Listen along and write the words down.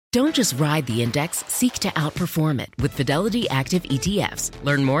Don't just ride the index, seek to outperform it with Fidelity Active ETFs.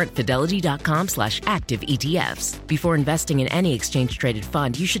 Learn more at fidelity.com/active ETFs. Before investing in any exchange-traded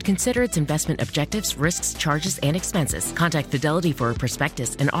fund, you should consider its investment objectives, risks, charges, and expenses. Contact Fidelity for a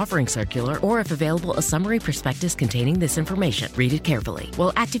prospectus, an offering circular, or if available, a summary prospectus containing this information. Read it carefully.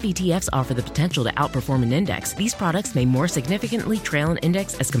 While active ETFs offer the potential to outperform an index, these products may more significantly trail an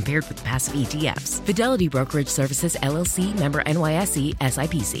index as compared with passive ETFs. Fidelity Brokerage Services, LLC, member NYSE,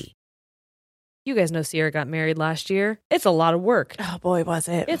 SIPC. You guys know Sierra got married last year. It's a lot of work. Oh boy, was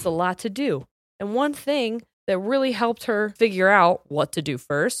it. It's a lot to do. And one thing that really helped her figure out what to do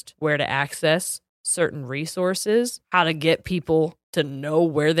first, where to access certain resources, how to get people to know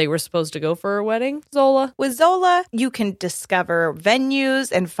where they were supposed to go for her wedding, Zola. With Zola, you can discover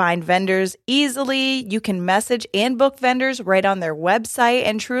venues and find vendors easily. You can message and book vendors right on their website.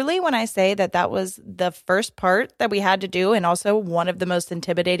 And truly, when I say that that was the first part that we had to do and also one of the most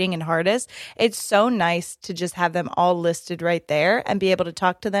intimidating and hardest, it's so nice to just have them all listed right there and be able to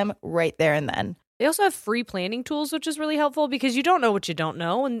talk to them right there and then. They also have free planning tools, which is really helpful because you don't know what you don't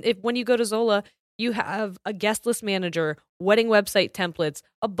know. And when you go to Zola, you have a guest list manager, wedding website templates,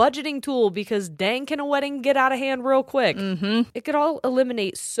 a budgeting tool because dang, can a wedding get out of hand real quick? Mm-hmm. It could all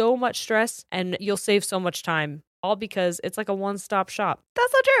eliminate so much stress and you'll save so much time, all because it's like a one-stop shop.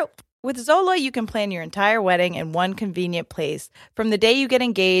 That's so true. With Zola, you can plan your entire wedding in one convenient place. From the day you get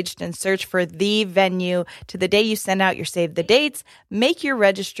engaged and search for the venue to the day you send out your save the dates, make your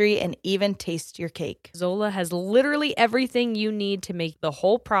registry, and even taste your cake. Zola has literally everything you need to make the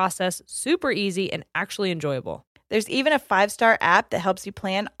whole process super easy and actually enjoyable. There's even a 5-star app that helps you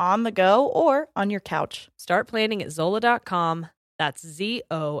plan on the go or on your couch. Start planning at Zola.com. That's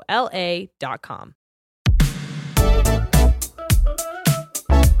ZOLA.com.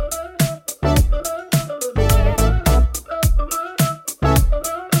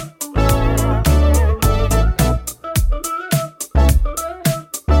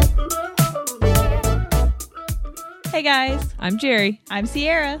 Hey guys, I'm Jerry. I'm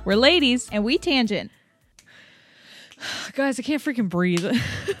Sierra, We're ladies. and we tangent. Guys, I can't freaking breathe.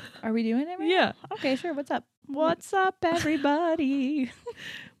 Are we doing it right Yeah. now? Okay, sure. What's up? What's up, everybody?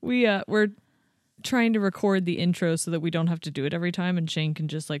 We're trying to record the intro so that we don't have to do it every time and Shane can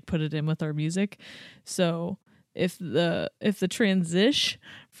just like put it in with our music. So if the transition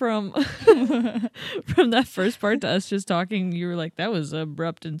from from that first part to us just talking, you were like, that was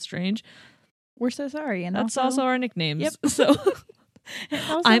abrupt and strange. We're so sorry. And That's also our nicknames. Yep. So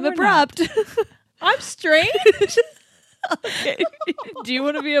also I'm we're abrupt. not. I'm strange. Okay. Do you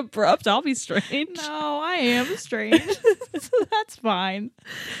want to be abrupt? I'll be strange. No, I am strange. So that's fine.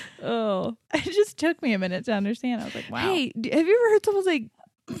 Oh. It just took me a minute to understand. I was like, wow. Hey, have you ever heard someone say,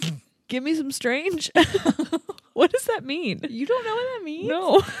 give me some strange? What does that mean? You don't know what that means?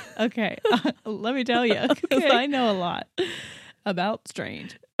 No. Okay. Let me tell you. Because I know a lot about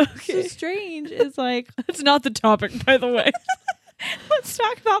strange. Okay. So strange is like, That's not the topic, by the way. let's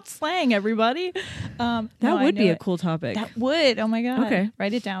talk about slang, everybody. That would be a cool topic. That would. Oh my God. Okay.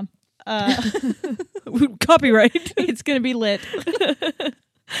 Write it down. Copyright. It's going to be lit.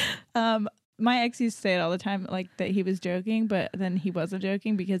 My ex used to say it all the time, like that he was joking, but then he wasn't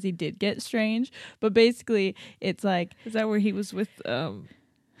joking because he did get strange. But basically, it's like, Is that where he was with, oh,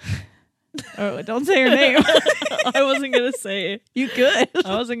 don't say her name. I wasn't going to say, You could.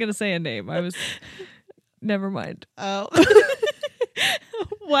 I wasn't going to say a name. Never mind. Oh.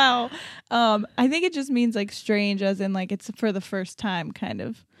 Wow. I think it just means like strange as in like it's for the first time kind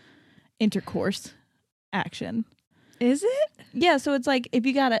of intercourse action. Is it? Yeah, so it's like if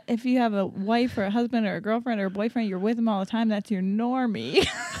you have a wife or a husband or a girlfriend or a boyfriend, you're with them all the time, that's your normie.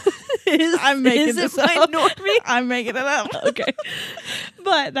 I'm making this up. normie? I'm making it up. Okay.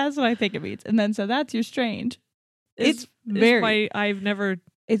 But that's what I think it means. And then so that's your strange. It's I've never.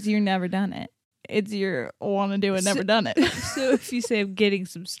 It's you're never done it. It's your want to do it, never done it. So if you say I'm getting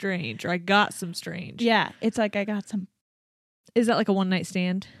some strange or I got some strange. Yeah, it's like I got some. Is that like a one night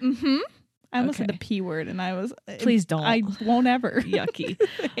stand? Mm-hmm. I almost said Okay. the P word and I was. Please don't. I won't ever. Yucky.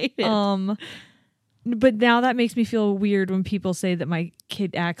 I hate it. But now that makes me feel weird when people say that my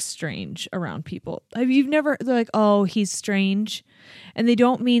kid acts strange around people. You've never, they're like, oh, he's strange. And they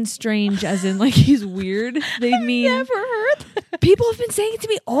don't mean strange as in like he's weird. They mean. Never heard that. People have been saying it to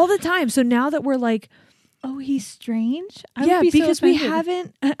me all the time. So now that we're like, Oh, he's strange? yeah, because we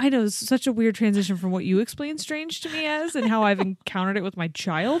haven't. I know it's such a weird transition from what you explained strange to me as and how I've encountered it with my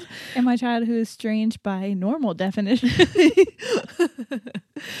child. And my child who is strange by normal definition.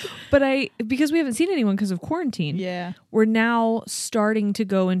 But because we haven't seen anyone because of quarantine, Yeah. we're now starting to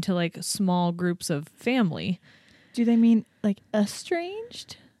go into like small groups of family. Do they mean like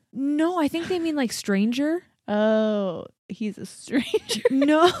estranged? No, I think they mean like stranger. Oh, he's a stranger.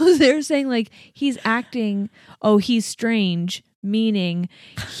 No, they're saying like he's acting, he's strange, meaning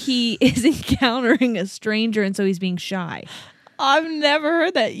he is encountering a stranger and so he's being shy. I've never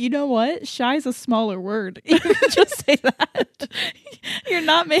heard that. You know what? Shy is a smaller word. You can just say that. You're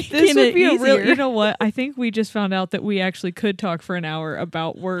not making This would it be easier. a real, you know what? I think we just found out that we actually could talk for an hour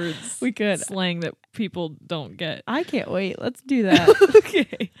about words. We could. Slang that people don't get. I can't wait. Let's do that.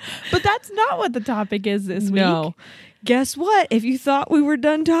 Okay. But that's not what the topic is this week. No. Guess what? If you thought we were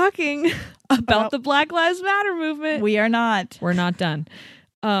done talking about the Black Lives Matter movement, We are not. we're not done.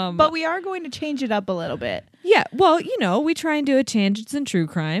 But we are going to change it up a little bit. Yeah, well, we try and do a tangents in true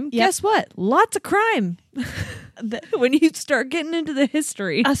crime. Yep. Guess what? Lots of crime when you start getting into the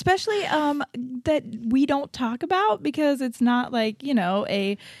history. Especially that we don't talk about because it's not like,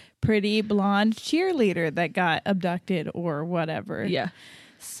 a pretty blonde cheerleader that got abducted or whatever. Yeah.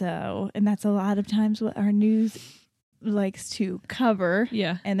 So, and that's a lot of times what our news likes to cover.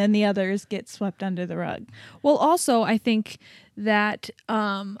 Yeah. And then the others get swept under the rug. Well, also, I think that,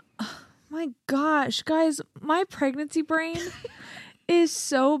 my gosh, guys, my pregnancy brain is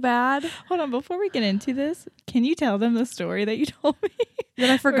so bad Hold on, before we get into this, can you tell them the story that you told me? that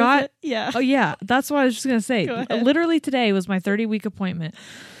I forgot. Yeah. Oh, yeah. That's what I was just going to say. Go ahead. Literally today was my 30-week appointment.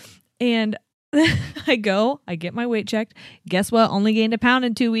 And I get my weight checked. Guess what? Only gained a pound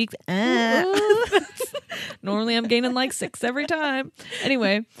in 2 weeks. Normally I'm gaining like 6 every time.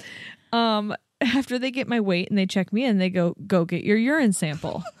 Anyway, after they get my weight and they check me in, they go get your urine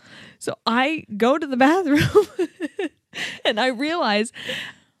sample. So I go to the bathroom and I realize,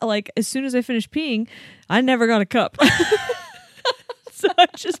 like, as soon as I finish peeing, I never got a cup. So I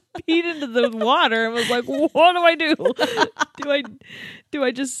just peed into the water and was like, what do I do? Do I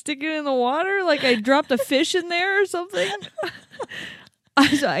just stick it in the water? Like I dropped a fish in there or something?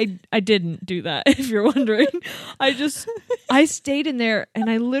 I didn't do that, if you're wondering. I stayed in there and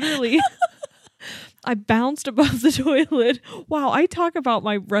I literally I bounced above the toilet. Wow, I talk about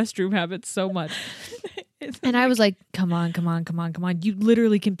my restroom habits so much. And I was like, come on. You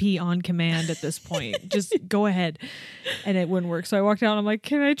literally can pee on command at this point. Just go ahead. And it wouldn't work. So I walked out and I'm like,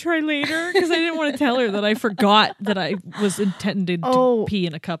 can I try later? Because I didn't want to tell her that I forgot that I was intended to pee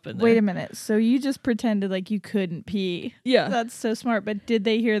in a cup in there. Wait a minute. So you just pretended like you couldn't pee. Yeah. That's so smart. But did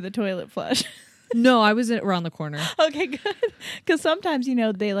they hear the toilet flush? No, I was around the corner. Okay, good. Because sometimes,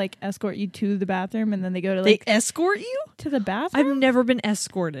 they like escort you to the bathroom and then they go to They like escort you? to the bathroom. I've never been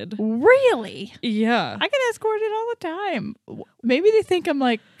escorted. Really? Yeah. I get escorted all the time. Maybe they think I'm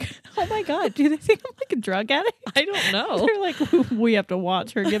like, oh my God, do they think I'm like a drug addict? I don't know. They're like, we have to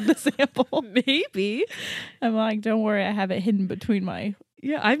watch her give the sample. Maybe. I'm like, don't worry, I have it hidden between my...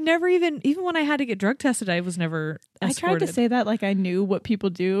 Yeah, I've never even when I had to get drug tested, I was never escorted. I tried to say that like I knew what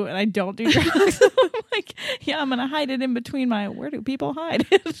people do and I don't do drugs. So I'm like, yeah, I'm going to hide it in between where do people hide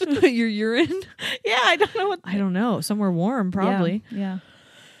it? Your urine? Yeah, I don't know what... I don't know. Somewhere warm, probably. Yeah.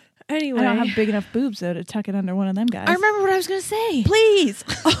 Anyway. I don't have big enough boobs, though, to tuck it under one of them guys. I remember what I was going to say. Please.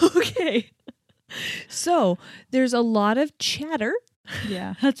 Okay. So there's a lot of chatter.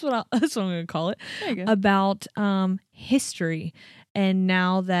 Yeah. That's what I'm going to call it. There you go. About history. And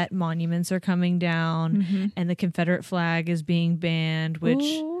now that monuments are coming down and the Confederate flag is being banned, which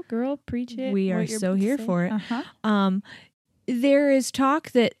ooh, girl, preach it. we are so here for it. Uh-huh. There is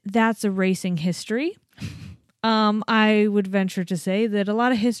talk that that's erasing history. I would venture to say that a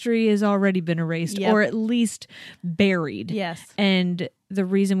lot of history has already been erased or at least buried. Yes. And the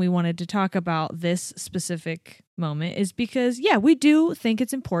reason we wanted to talk about this specific moment is because, we do think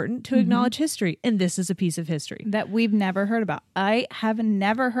it's important to acknowledge history. And this is a piece of history that we've never heard about. I have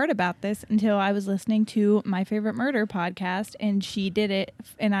never heard about this until I was listening to My Favorite Murder podcast and she did it.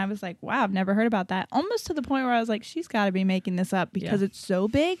 And I was like, wow, I've never heard about that. Almost to the point where I was like, she's got to be making this up because it's so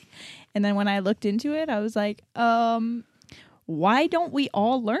big. And then when I looked into it, I was like, why don't we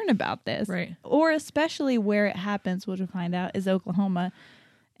all learn about this? Right. Or especially where it happens, which we'll find out is Oklahoma.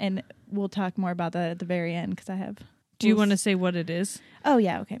 And we'll talk more about that at the very end because I have... Do you want to say what it is? Oh,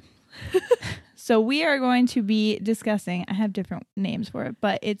 yeah. Okay. So we are going to be discussing, I have different names for it,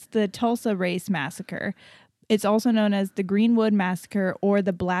 but it's the Tulsa Race Massacre. It's also known as the Greenwood Massacre or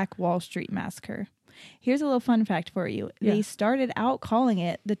the Black Wall Street Massacre. Here's a little fun fact for you. Yeah. They started out calling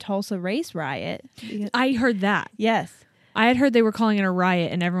it the Tulsa Race Riot. I heard that. Yes. I had heard they were calling it a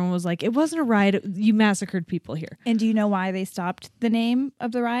riot, and everyone was like, it wasn't a riot. You massacred people here. And do you know why they stopped the name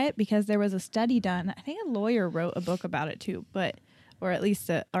of the riot? Because there was a study done. I think a lawyer wrote a book about it too, or at least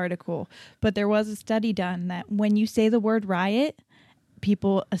an article. But there was a study done that when you say the word riot,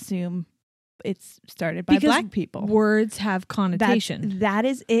 people assume it's started by black people. Words have connotation. That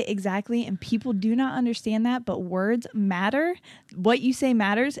is it exactly. And people do not understand that, but words matter. What you say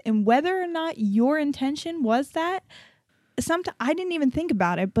matters. And whether or not your intention was that, sometimes I didn't even think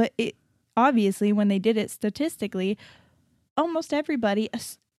about it, but it obviously when they did it statistically, almost everybody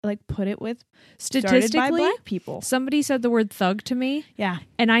like put it with Statistically, started by black people. Somebody said the word thug to me, Yeah.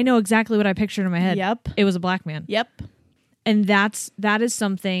 and I know exactly what I pictured in my head. Yep. It was a black man. Yep. And that is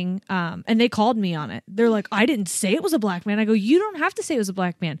something, and they called me on it. They're like, I didn't say it was a black man. I go, you don't have to say it was a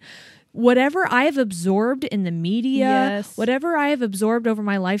black man. Whatever I have absorbed in the media, Yes. whatever I have absorbed over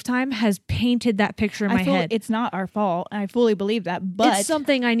my lifetime has painted that picture in my head. It's not our fault. I fully believe that, but It's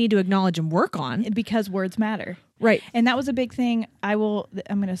something I need to acknowledge and work on. because words matter. Right. And that was a big thing. I'm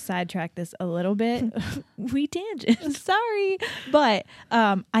going to sidetrack this a little bit. We tangent. Sorry. But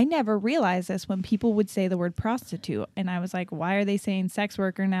I never realized this when people would say the word prostitute. And I was like, why are they saying sex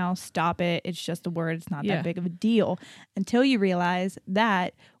worker now? Stop it. It's just a word. It's not Yeah. that big of a deal. Until you realize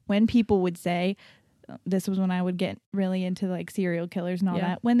that when people would say, this was when I would get really into like serial killers and all Yeah.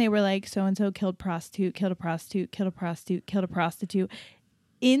 that, when they were like, so-and-so killed prostitute, killed a prostitute, killed a prostitute, killed a prostitute.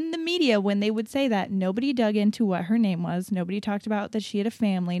 In the media, when they would say that, nobody dug into what her name was. Nobody talked about that she had a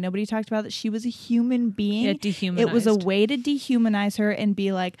family. Nobody talked about that she was a human being. Yeah, dehumanized. It was a way to dehumanize her and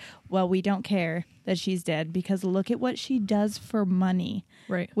be like, well, we don't care that she's dead because look at what she does for money.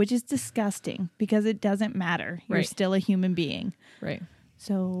 Right. Which is disgusting because it doesn't matter. You're Right. still a human being. Right.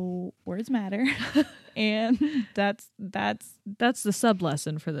 So words matter. And that's That's the sub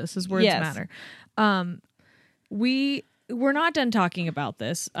lesson for this is words Yes. matter. We're not done talking about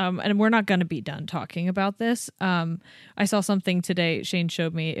this, and we're not going to be done talking about this. I saw something today. Shane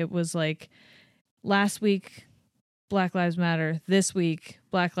showed me. It was like last week, Black Lives Matter. This week,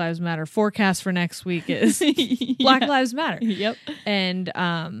 Black Lives Matter. Forecast for next week is Black Lives Matter. Yep.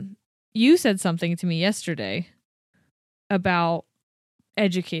 And you said something to me yesterday about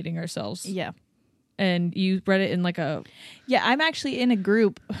educating ourselves. Yeah. And you read it in like a... Yeah, I'm actually in a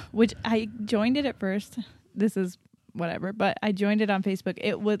group, which I joined it at first. This is whatever, but I joined it on Facebook.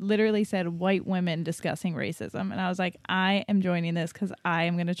 It would literally said white women discussing racism. And I was like, I am joining this because I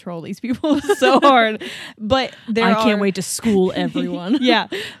am going to troll these people so hard. But I can't wait to school everyone. Yeah,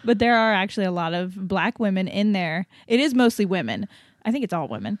 but there are actually a lot of black women in there. It is mostly women. I think it's all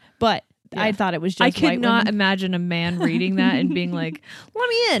women, but Yeah. I thought it was just I could white not women. imagine a man reading that and being like, let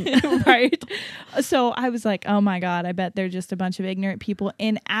me in. Right. So I was like, oh my God, I bet they're just a bunch of ignorant people.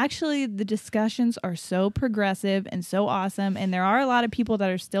 And actually the discussions are so progressive and so awesome. And there are a lot of people that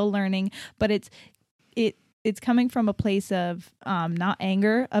are still learning, but it's coming from a place of not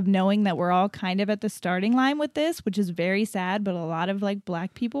anger, of knowing that we're all kind of at the starting line with this, which is very sad. But a lot of like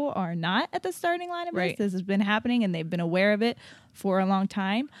black people are not at the starting line of Right. this. This has been happening and they've been aware of it for a long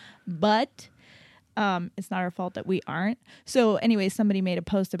time. But it's not our fault that we aren't. So anyway, somebody made a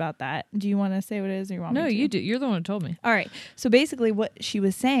post about that. Do you want to say what it is or you want No, me to? you do. You're the one who told me. All right. So basically what she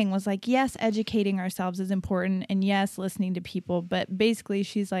was saying was like, yes, educating ourselves is important. And yes, listening to people. But basically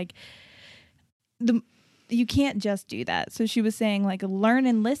she's like, you can't just do that. So she was saying like learn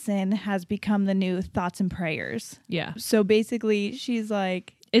and listen has become the new thoughts and prayers. Yeah. So basically she's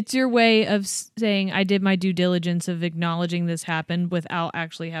like, It's your way of saying, I did my due diligence of acknowledging this happened without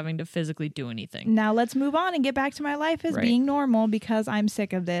actually having to physically do anything. now let's move on and get back to my life as Right. being normal because I'm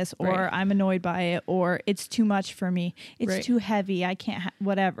sick of this or Right. I'm annoyed by it or it's too much for me. It's Right. too heavy. I can't, And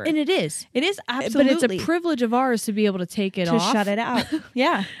whatever. it is. It is absolutely. But it's a privilege of ours to be able to take it to off. shut it out.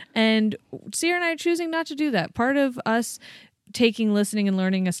 Yeah. And Sierra and I are choosing not to do that. Part of us taking listening and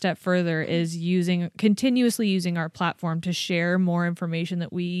learning a step further is continuously using our platform to share more information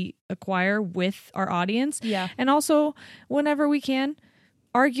that we acquire with our audience. Yeah. And also, whenever we can,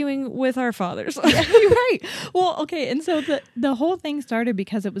 arguing with our fathers. You're right. Well, okay. And so the whole thing started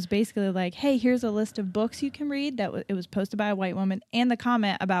because it was basically like, hey, here's a list of books you can read. It was posted by a white woman. And the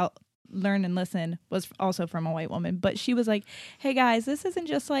comment about learn and listen was also from a white woman. But she was like, hey guys, this isn't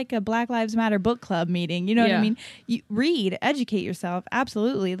just like a Black Lives Matter book club meeting. You know what I Yeah. mean? You read, educate yourself.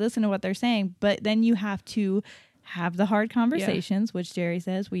 Absolutely. Listen to what they're saying. But then you have to have the hard conversations, which Jerry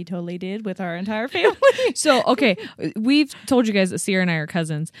says we totally did with our entire family. So, okay, we've told you guys that Sierra and I are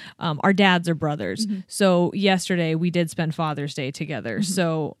cousins. Our dads are brothers. Mm-hmm. So yesterday we did spend Father's Day together.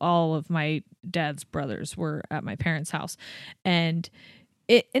 So all of my dad's brothers were at my parents' house. And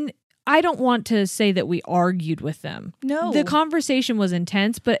I don't want to say that we argued with them. No. The conversation was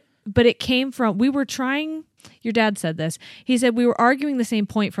intense, but it came from, we were trying, your dad said this, he said we were arguing the same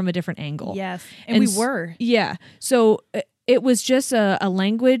point from a different angle. Yes. And we were. Yeah. So it was just a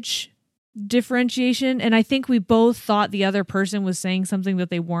language differentiation, and I think we both thought the other person was saying something that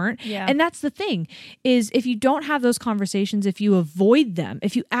they weren't. Yeah. And that's the thing, is if you don't have those conversations, if you avoid them,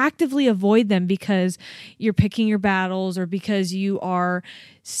 if you actively avoid them because you're picking your battles or because you are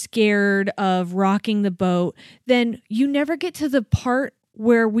scared of rocking the boat, then you never get to the part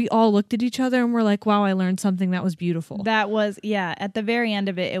where we all looked at each other and we're like, wow, I learned something that was beautiful. That was, yeah, at the very end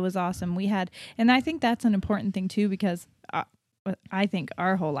of it, it was awesome. We had, and I think that's an important thing too, because I think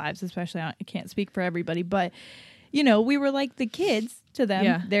our whole lives, especially, I can't speak for everybody, but you know, we were like the kids to them.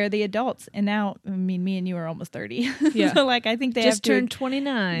 Yeah. They're the adults. And now, I mean, me and you are almost 30. Yeah. So like, I think they just have turned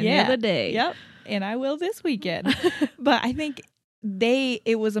 29 the other day. Yep. And I will this weekend. But I think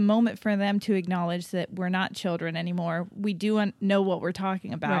it was a moment for them to acknowledge that we're not children anymore. We do know what we're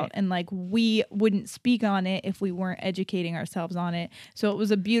talking about. Right. And like, we wouldn't speak on it if we weren't educating ourselves on it. So it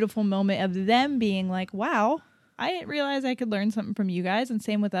was a beautiful moment of them being like, wow, I didn't realize I could learn something from you guys. And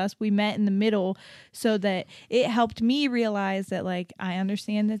same with us. We met in the middle so that it helped me realize that, like, I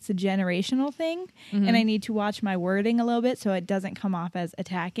understand it's a generational thing and I need to watch my wording a little bit so it doesn't come off as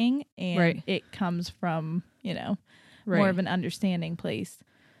attacking and it comes from, you know, more of an understanding place.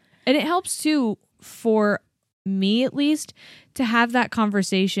 And it helps too, for me at least, to have that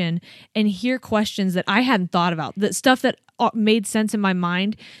conversation and hear questions that I hadn't thought about, that stuff that made sense in my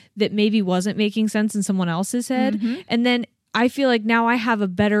mind that maybe wasn't making sense in someone else's head. And then I feel like now I have a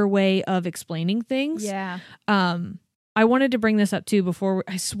better way of explaining things. Yeah. I wanted to bring this up too before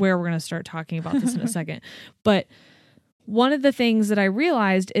I swear we're going to start talking about this in a second. But one of the things that I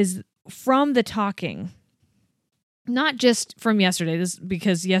realized is from the talking, not just from yesterday,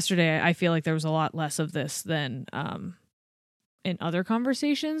 because yesterday I feel like there was a lot less of this than in other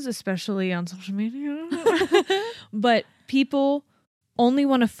conversations, especially on social media. But people only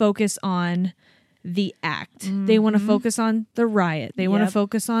want to focus on the act. They want to focus on the riot. They want to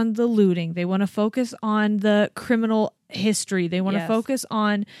focus on the looting. They want to focus on the criminal history. They want to focus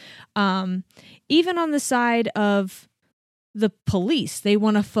on, even on the side of the police, they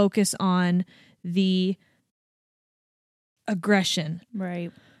want to focus on the aggression.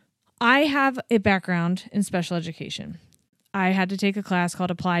 Right. I have a background in special education. I had to take a class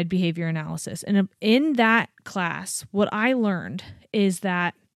called Applied Behavior Analysis. And in that class, what I learned is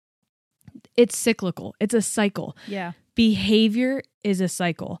that it's cyclical. It's a cycle. Yeah. Behavior is a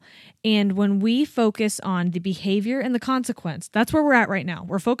cycle. And when we focus on the behavior and the consequence, that's where we're at right now.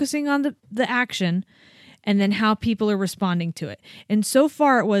 We're focusing on the action and then how people are responding to it. And so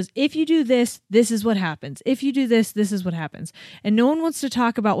far it was, if you do this, this is what happens. If you do this, this is what happens. And no one wants to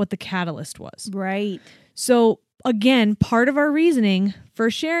talk about what the catalyst was. Right. So again, part of our reasoning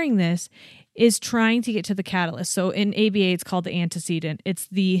for sharing this is trying to get to the catalyst. So in ABA, it's called the antecedent. It's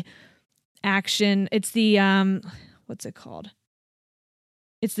the action. It's the, what's it called?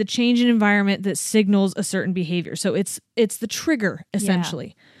 It's the change in environment that signals a certain behavior. So it's the trigger,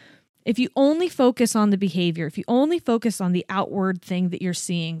 essentially. Yeah. If you only focus on the behavior, if you only focus on the outward thing that you're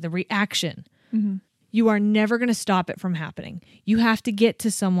seeing, the reaction, you are never going to stop it from happening. You have to get to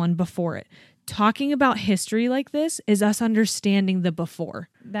someone before it. Talking about history like this is us understanding the before.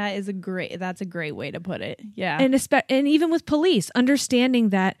 That's a great way to put it. Yeah. And even with police, understanding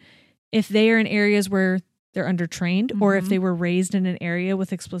that if they are in areas where they're undertrained or if they were raised in an area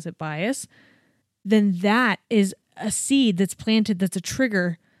with explicit bias, then that is a seed that's planted, that's a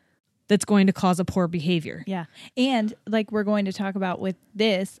trigger that's going to cause a poor behavior. Yeah. And like we're going to talk about with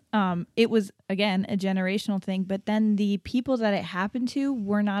this, it was, again, a generational thing, but then the people that it happened to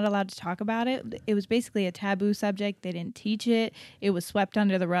were not allowed to talk about it. It was basically a taboo subject. They didn't teach it. It was swept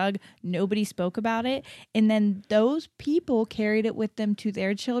under the rug. Nobody spoke about it. And then those people carried it with them to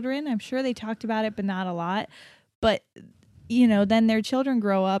their children. I'm sure they talked about it, but not a lot. But, you know, then their children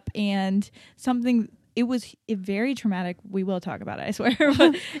grow up and it was very traumatic. We will talk about it, I swear.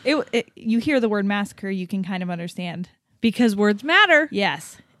 But you hear the word massacre, you can kind of understand. Because words matter.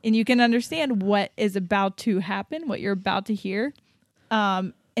 Yes. And you can understand what is about to happen, what you're about to hear.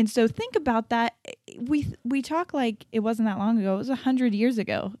 And so think about that. We talk like it wasn't that long ago. It was 100 years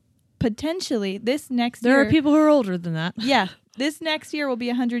ago. Potentially, this next year... There are people who are older than that. Yeah. This next year will be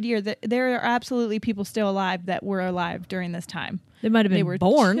 100 years. There are absolutely people still alive that were alive during this time. They might have been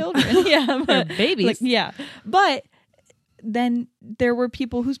born. Children. Yeah, but babies. Like, yeah. But then there were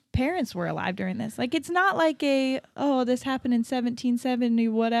people whose parents were alive during this. Like, it's not like this happened in 1770,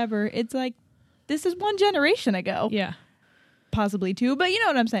 whatever. It's like, this is one generation ago. Yeah. Possibly two, but you know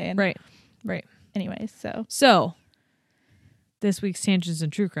what I'm saying. Right. Anyways, So, this week's Tangents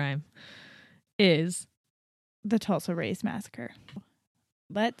in True Crime is the Tulsa Race Massacre.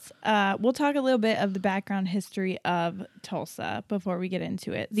 We'll talk a little bit of the background history of Tulsa before we get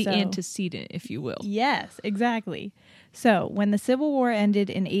into it. The antecedent, if you will. Yes, exactly. So when the Civil War ended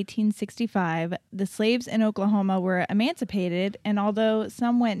in 1865, the slaves in Oklahoma were emancipated, and although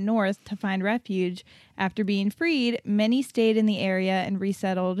some went north to find refuge after being freed, many stayed in the area and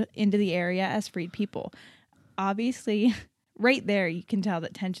resettled into the area as freed people. Obviously, right there, you can tell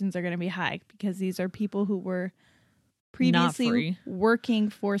that tensions are going to be high because these are people who were previously working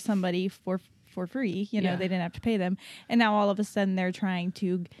for somebody for free. They didn't have to pay them. And now all of a sudden they're trying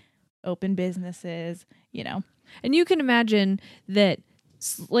to open businesses, And you can imagine that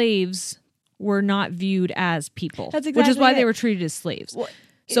slaves were not viewed as people. That's exactly which is why it. they were treated as slaves. Well,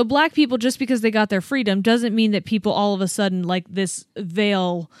 so black people, just because they got their freedom, doesn't mean that people all of a sudden, like, this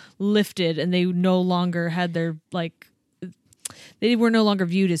veil lifted and they no longer had their, like, they were no longer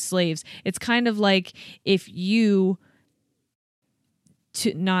viewed as slaves. It's kind of like if you...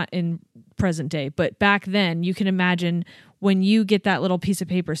 not in present day, but back then, you can imagine when you get that little piece of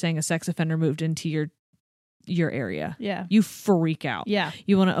paper saying a sex offender moved into your area. Yeah. You freak out. Yeah.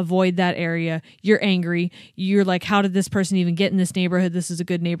 You want to avoid that area. You're angry. You're like, how did this person even get in this neighborhood? This is a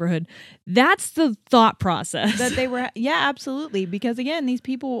good neighborhood. That's the thought process. That they were, yeah, absolutely. Because again, these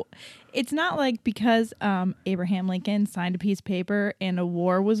people, it's not like because Abraham Lincoln signed a piece of paper and a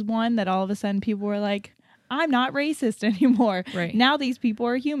war was won that all of a sudden people were like, I'm not racist anymore. Right. Now these people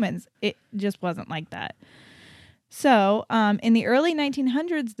are humans. It just wasn't like that. So in the early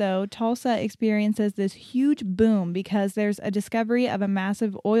 1900s, though, Tulsa experiences this huge boom because there's a discovery of a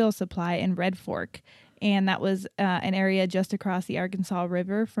massive oil supply in Red Fork. And that was an area just across the Arkansas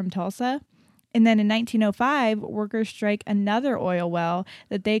River from Tulsa. And then in 1905, workers strike another oil well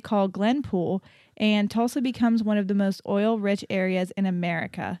that they call Glenpool. And Tulsa becomes one of the most oil-rich areas in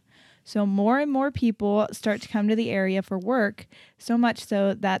America. So more and more people start to come to the area for work, so much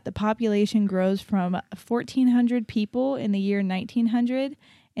so that the population grows from 1,400 people in the year 1900,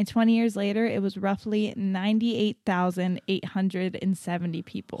 and 20 years later, it was roughly 98,870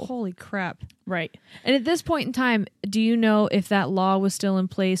 people. Holy crap. Right. And at this point in time, do you know if that law was still in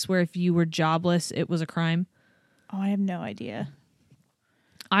place where if you were jobless, it was a crime? Oh, I have no idea.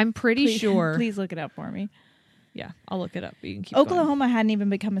 I'm pretty sure. Please look it up for me. Yeah, I'll look it up. You can keep Oklahoma hadn't even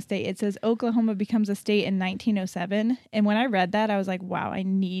become a state. It says Oklahoma becomes a state in 1907. And when I read that, I was like, wow, I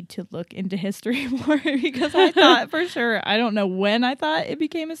need to look into history more because I thought for sure, I don't know when I thought it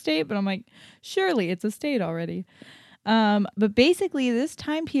became a state, but I'm like, surely it's a state already. But basically, this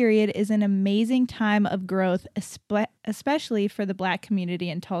time period is an amazing time of growth, especially for the Black community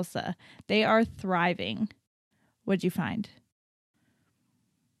in Tulsa. They are thriving. What'd you find?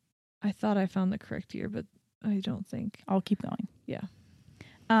 I thought I found the correct year, but I don't think. I'll keep going. Yeah.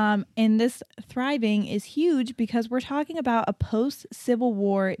 And this thriving is huge because we're talking about a post-Civil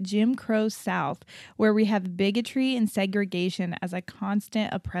War Jim Crow South where we have bigotry and segregation as a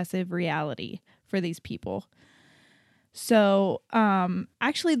constant oppressive reality for these people. So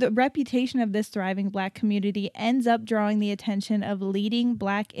actually, the reputation of this thriving Black community ends up drawing the attention of leading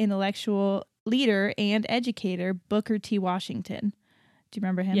Black intellectual leader and educator Booker T. Washington. Do you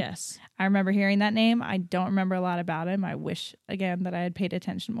remember him? Yes. I remember hearing that name. I don't remember a lot about him. I wish, again, that I had paid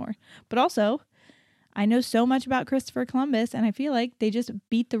attention more. But also, I know so much about Christopher Columbus, and I feel like they just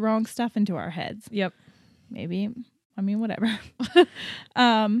beat the wrong stuff into our heads. Yep. Maybe. I mean, whatever.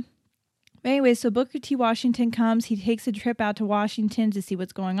 Anyway, so Booker T. Washington comes. He takes a trip out to Washington to see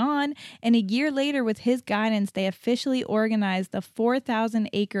what's going on. And a year later, with his guidance, they officially organized the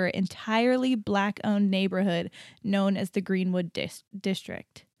 4,000-acre, entirely Black-owned neighborhood known as the Greenwood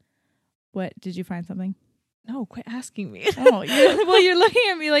District. What? Did you find something? No, quit asking me. Oh, you're looking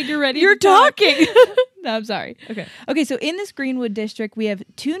at me like you're ready You're to talk. talking. No, I'm sorry. Okay, so in this Greenwood district, we have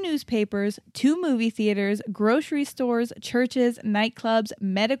 2 newspapers, 2 movie theaters, grocery stores, churches, nightclubs,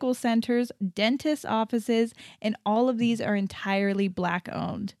 medical centers, dentist offices, and all of these are entirely Black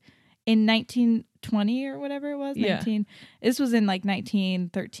owned. In 1920 or whatever it was, this was in like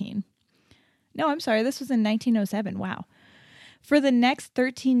 1913. No, I'm sorry, this was in 1907. Wow. For the next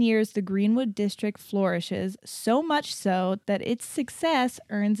 13 years, the Greenwood District flourishes, so much so that its success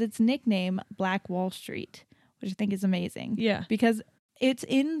earns its nickname Black Wall Street, which I think is amazing. Yeah. Because it's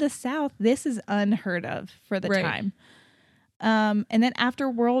in the South. This is unheard of for the time. And then after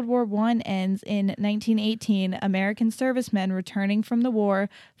World War I ends in 1918, American servicemen returning from the war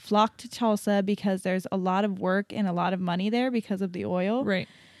flock to Tulsa because there's a lot of work and a lot of money there because of the oil. Right.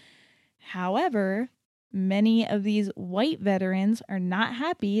 However, many of these white veterans are not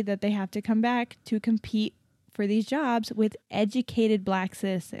happy that they have to come back to compete for these jobs with educated Black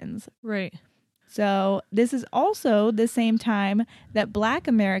citizens. Right. So this is also the same time that Black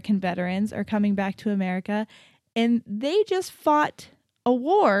American veterans are coming back to America, and they just fought a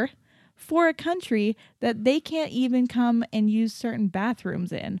war for a country that they can't even come and use certain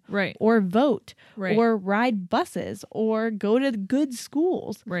bathrooms in, Right. or vote, Right. or ride buses, or go to good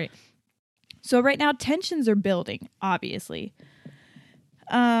schools. Right. So right now tensions are building, obviously.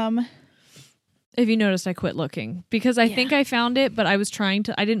 If you noticed, I quit looking because I think I found it, but I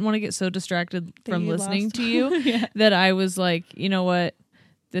didn't want to get so distracted from you listening lost. to you Yeah. that I was like, you know what?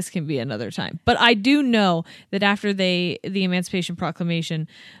 This can be another time. But I do know that after the Emancipation Proclamation,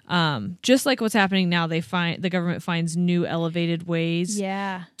 just like what's happening now, the government finds new elevated ways.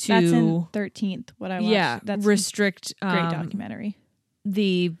 Yeah, To- that's in 13th. What I watched. Yeah, That's restrict a great documentary.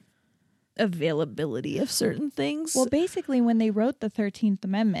 the availability of certain things. Well, basically, when they wrote the 13th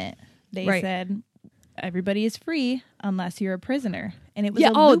Amendment, they Right. said everybody is free unless you're a prisoner, and it was yeah.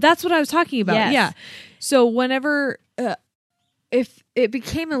 a Oh, loop- that's what I was talking about. Yes. Yeah. So whenever, if it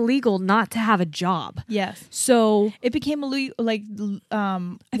became illegal not to have a job, yes. so It became I think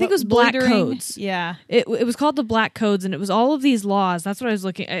it was black loitering. codes. Yeah, it was called the Black Codes, and it was all of these laws. That's what I was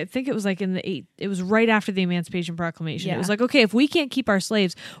looking. I think it was like it was right after the Emancipation Proclamation. Yeah. It was like, okay, if we can't keep our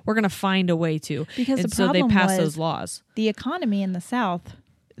slaves, we're gonna find a way to. Because and the so they problem passed was- those laws. the economy in the South.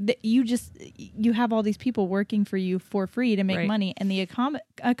 You have all these people working for you for free to make Right. money, and the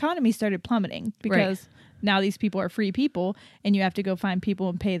economy started plummeting because now these people are free people, and you have to go find people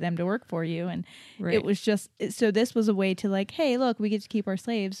and pay them to work for you. And Right. it was just so this was a way to like, hey, look, we get to keep our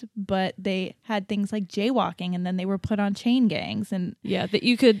slaves, but they had things like jaywalking, and then they were put on chain gangs, and Yeah, that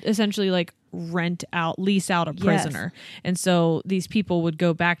you could essentially like lease out a prisoner. And so these people would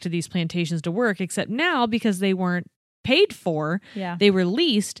go back to these plantations to work, except now because they weren't paid for, yeah, they were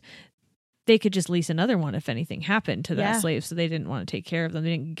leased, they could just lease another one if anything happened to that Yeah. slave. So they didn't want to take care of them.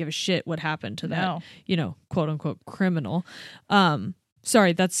 They didn't give a shit what happened to No. that, quote unquote criminal.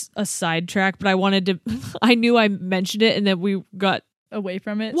 Sorry, that's a sidetrack, but I wanted to, I knew I mentioned it and then we got, away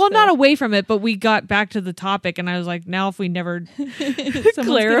from it. well, so- not away from it, but we got back to the topic and I was like, now if we never Someone's gonna be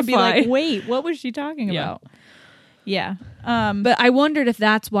clarify. like, wait, what was she talking Yeah. about? Yeah. But I wondered if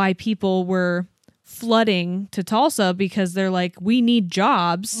that's why people were flooding to Tulsa because they're like, we need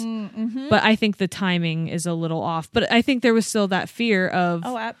jobs. Mm-hmm. But I think the timing is a little off. But I think there was still that fear of,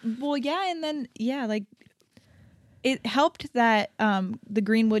 Well, yeah, and then like it helped that the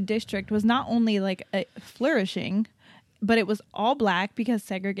Greenwood district was not only like flourishing, but it was all black because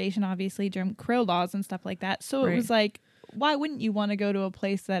segregation, obviously, Jim Crow laws and stuff like that. So Right. it was like, why wouldn't you want to go to a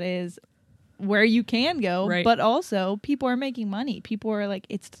place that is where you can go, Right. but also people are making money. People are like,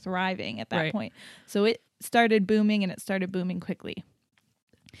 it's thriving at that Right. point. So it started booming, and it started booming quickly.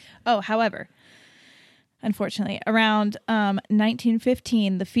 Oh, however, unfortunately, around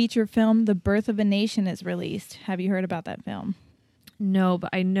 1915, the feature film "The Birth of a Nation" is released. Have you heard about that film? no, but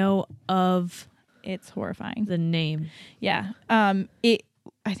I know of It's horrifying. the name. Yeah. I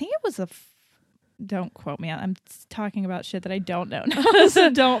think it was don't quote me. I'm talking about shit that I don't know. So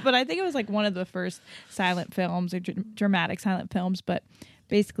don't. But I think it was like one of the first silent films or dramatic silent films. But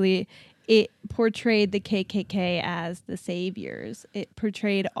basically, it portrayed the KKK as the saviors. It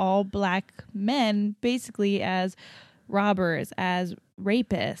portrayed all black men basically as robbers, as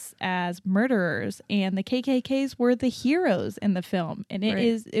rapists, as murderers, and the KKKs were the heroes in the film. And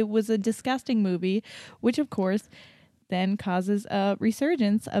it was a disgusting movie, which of course then causes a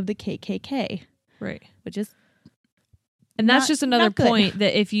resurgence of the KKK, Right. which is And that's Not- just another not good. point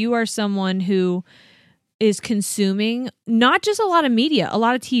that if you are someone who is consuming not just a lot of media, a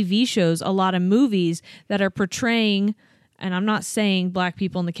lot of TV shows, a lot of movies that are portraying, and I'm not saying black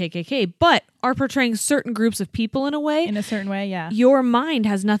people in the KKK, but are portraying certain groups of people in a way, in a certain way, yeah. your mind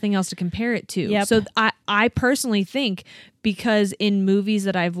has nothing else to compare it to. Yep. So I personally think because in movies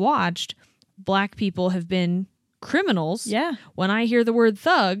that I've watched, black people have been criminals. Yeah. When I hear the word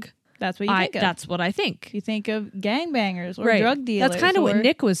thug, That's what you think of. that's what I think. You think of gangbangers or drug dealers. That's kind of what or-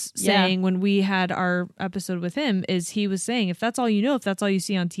 Nick was Yeah. saying when we had our episode with him. Is he was saying if that's all you know, if that's all you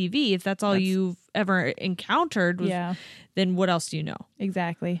see on TV, if that's all you've ever encountered, Yeah. then what else do you know?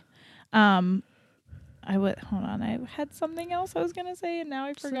 Exactly. Hold on. I had something else I was going to say and now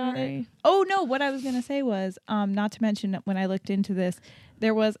I forgot it. Sorry. Oh no, what I was going to say was, not to mention when I looked into this,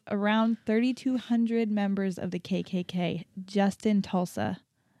 there was around 3,200 members of the KKK just in Tulsa.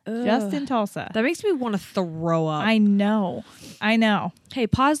 Just in Tulsa. That makes me want to throw up. I know. Hey,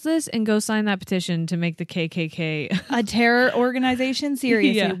 pause this and go sign that petition to make the KKK. A terror organization?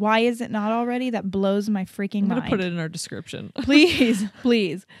 Seriously. Yeah. Why is it not already? That blows my freaking I'm mind. gonna put it in our description. Please,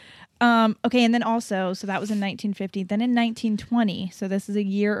 please. Okay, and then also, so that was in 1950. Then in 1920, so this is a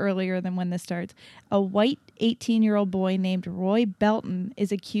year earlier than when this starts, a white 18-year-old boy named Roy Belton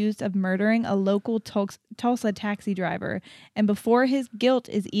is accused of murdering a local Tulsa taxi driver. And before his guilt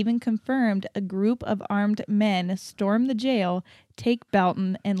is even confirmed, a group of armed men storm the jail, take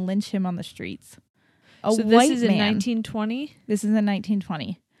Belton, and lynch him on the streets. So this is in 1920? This is in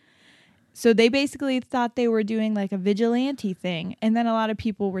 1920. So they basically thought they were doing like a vigilante thing. And then a lot of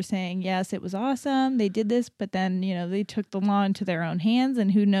people were saying, yes, it was awesome. They did this, but then, you know, they took the law into their own hands,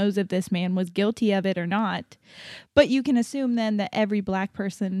 and who knows if this man was guilty of it or not. But you can assume then that every black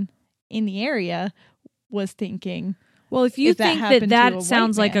person in the area was thinking, well, if you think that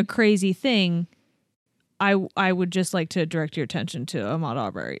sounds like man. a crazy thing, I would just like to direct your attention to Ahmaud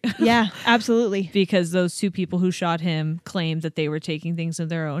Arbery. Yeah, absolutely. Because those two people who shot him claimed that they were taking things in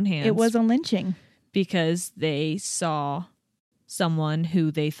their own hands. It was a lynching. Because they saw someone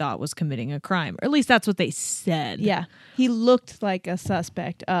who they thought was committing a crime. Or at least that's what they said. Yeah. He looked like a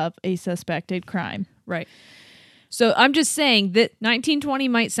suspect of a suspected crime. Right. So I'm just saying that 1920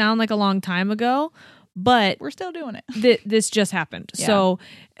 might sound like a long time ago, but we're still doing it. This just happened. Yeah. So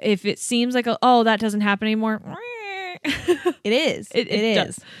if it seems like, that doesn't happen anymore. It is. It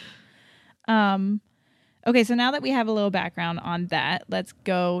is. Does. Okay, so now that we have a little background on that, let's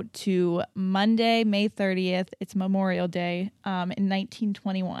go to Monday, May 30th. It's Memorial Day in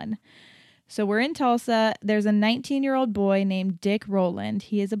 1921. So we're in Tulsa. There's a 19-year-old boy named Dick Rowland.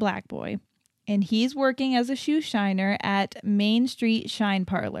 He is a black boy, and he's working as a shoe shiner at Main Street Shine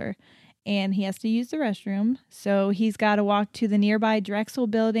Parlor. And he has to use the restroom, so he's got to walk to the nearby Drexel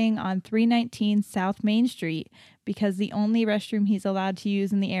building on 319 South Main Street because the only restroom he's allowed to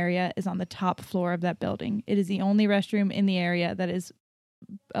use in the area is on the top floor of that building. It is the only restroom in the area that is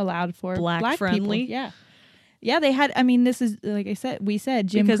allowed for black friendly. people. Yeah. Yeah, they had, this is, like I said, we said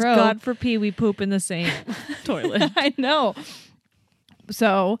Jim Crow. Because God for P, we poop in the same toilet. I know.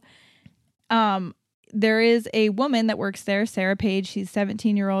 So, there is a woman that works there, Sarah Page. She's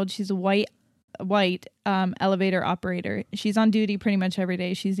 17-year-old. She's a white elevator operator. She's on duty pretty much every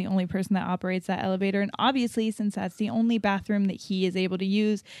day. She's the only person that operates that elevator. And obviously, since that's the only bathroom that he is able to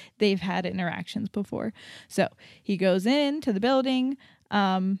use, they've had interactions before. So he goes into the building.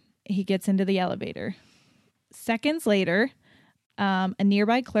 He gets into the elevator. Seconds later, a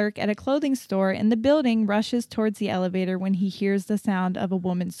nearby clerk at a clothing store in the building rushes towards the elevator when he hears the sound of a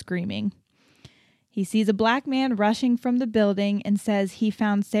woman screaming. He sees a black man rushing from the building and says he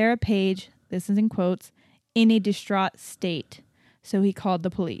found Sarah Page, this is in quotes, in a distraught state. So he called the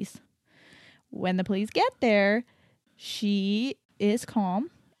police. When the police get there, she is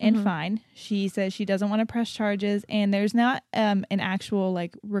calm and fine. She says she doesn't want to press charges, and there's not an actual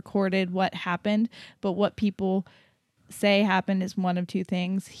recorded what happened, but what people say happened is one of two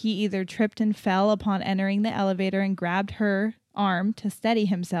things. He either tripped and fell upon entering the elevator and grabbed her arm to steady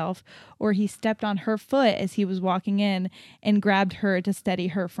himself, or he stepped on her foot as he was walking in and grabbed her to steady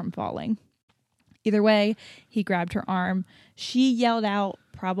her from falling. Either way, he grabbed her arm. She yelled out,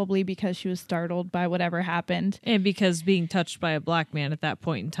 probably because she was startled by whatever happened. And because being touched by a black man at that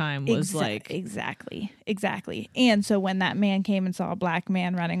point in time was Exactly. And so when that man came and saw a black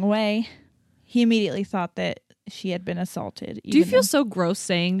man running away, he immediately thought that she had been assaulted. Do you feel so gross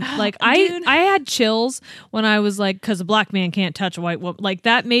saying I had chills when I was because a black man can't touch a white woman.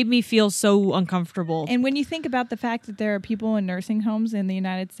 That made me feel so uncomfortable. And when you think about the fact that there are people in nursing homes in the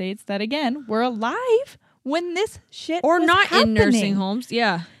United States that, again, were alive when this shit or was not happening. In nursing homes,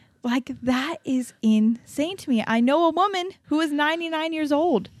 yeah, that is insane to me. I know a woman who is 99 years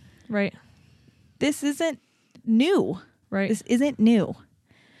old. Right. This isn't new. Right. This isn't new.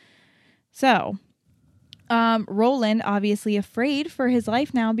 So, Roland, obviously afraid for his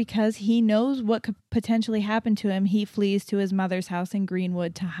life now because he knows what could potentially happen to him, he flees to his mother's house in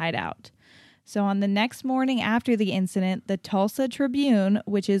Greenwood to hide out. So on the next morning after the incident, the Tulsa Tribune,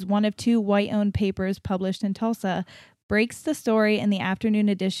 which is one of two white-owned papers published in Tulsa, breaks the story in the afternoon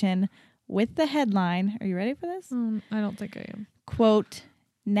edition with the headline. Are you ready for this? I don't think I am. Quote,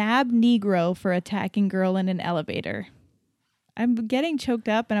 "Nab Negro for attacking girl in an elevator." I'm getting choked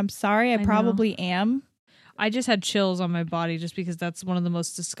up, and I'm sorry. I probably am. I just had chills on my body just because that's one of the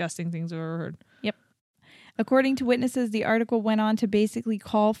most disgusting things I've ever heard. Yep. According to witnesses, the article went on to basically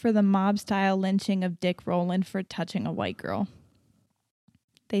call for the mob-style lynching of Dick Rowland for touching a white girl.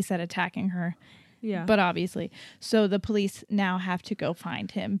 They said attacking her. Yeah. But obviously. So the police now have to go find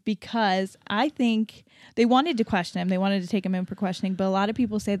him because I think they wanted to question him. They wanted to take him in for questioning. But a lot of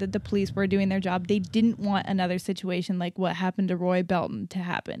people say that the police were doing their job. They didn't want another situation like what happened to Roy Belton to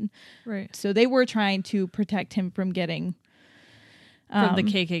happen. Right. So they were trying to protect him from getting From the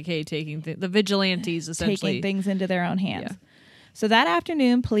KKK taking the vigilantes essentially taking things into their own hands. Yeah. So that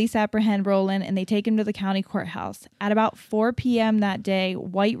afternoon, police apprehend Rowland and they take him to the county courthouse. At about 4 p.m. that day,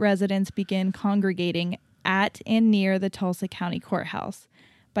 white residents begin congregating at and near the Tulsa County Courthouse.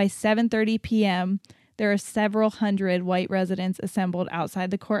 By 7:30 p.m., there are several hundred white residents assembled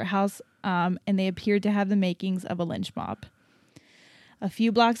outside the courthouse, and they appeared to have the makings of a lynch mob. A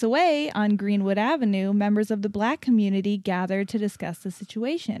few blocks away on Greenwood Avenue, members of the black community gathered to discuss the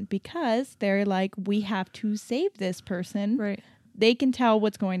situation because they're like, we have to save this person. Right. They can tell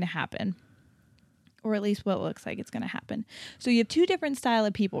what's going to happen, or at least what it looks like it's going to happen. So you have two different style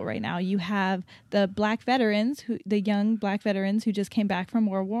of people right now. You have the black veterans, the young black veterans who just came back from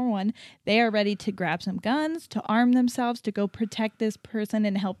World War I. They are ready to grab some guns, to arm themselves, to go protect this person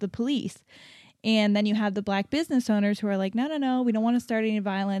and help the police. And then you have the black business owners who are like, no, we don't want to start any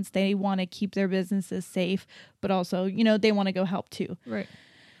violence. They want to keep their businesses safe, but also, they want to go help too. Right.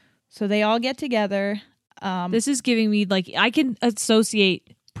 So they all get together. This is giving me I can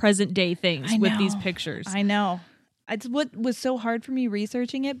associate present day things with these pictures. I know. It's what was so hard for me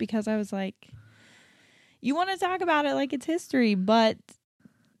researching it because I was like, you want to talk about it like it's history, but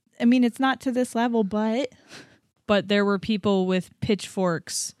I mean, it's not to this level, but there were people with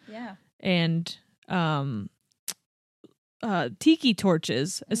pitchforks. Yeah. And tiki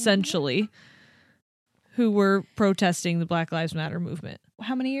torches, essentially, who were protesting the Black Lives Matter movement.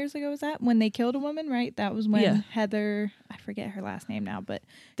 How many years ago was that? When they killed a woman, right? That was when Yeah. Heather, I forget her last name now, but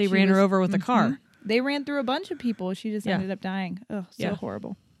They ran her over with a car. Mhm. They ran through a bunch of people. She just Yeah. ended up dying. Oh, so Yeah.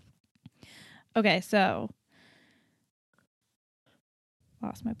 horrible. Okay, so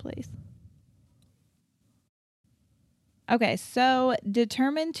lost my place. Okay, so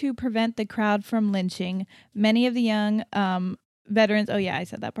determined to prevent the crowd from lynching, many of the young veterans, oh yeah, I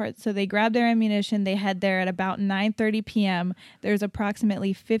said that part. So they grab their ammunition, they head there at about 9:30 p.m. There's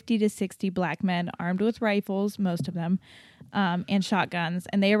approximately 50 to 60 black men armed with rifles, most of them, and shotguns,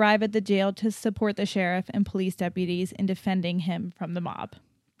 and they arrive at the jail to support the sheriff and police deputies in defending him from the mob.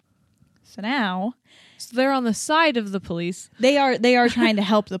 So now, So they're on the side of the police. they are trying to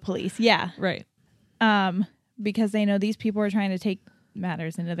help the police, yeah. Right. Because they know these people are trying to take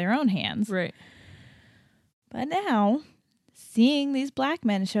matters into their own hands. Right. But now, seeing these black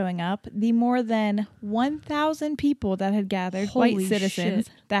men showing up, the more than 1,000 people that had gathered, Holy white citizens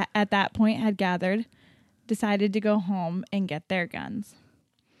shit. that at that point had gathered, decided to go home and get their guns.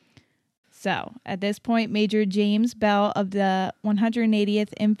 So, at this point, Major James Bell of the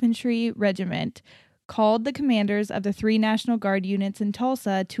 180th Infantry Regiment called the commanders of the 3 National Guard units in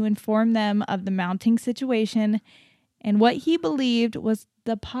Tulsa to inform them of the mounting situation and what he believed was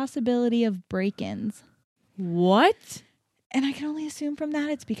the possibility of break-ins. What? And I can only assume from that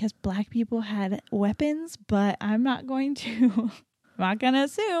it's because black people had weapons, but I'm not going to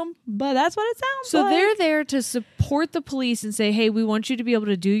assume, but that's what it sounds So like. they're there to support the police and say, hey, we want you to be able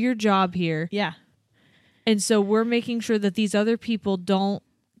to do your job here. Yeah. And so we're making sure that these other people don't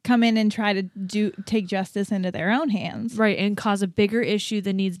Come in and try to take justice into their own hands. right and cause a bigger issue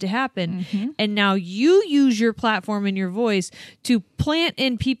that needs to happen. And now you use your platform and your voice to plant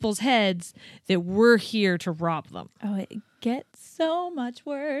in people's heads that we're here to rob them. Oh, it gets so much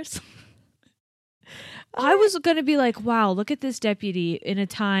worse. I was going to be like, wow, look at this deputy in a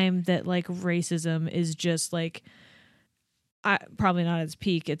time that racism is just probably not at its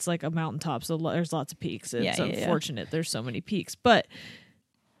peak. It's like a mountaintop, so there's lots of peaks. It's unfortunate there's so many peaks, but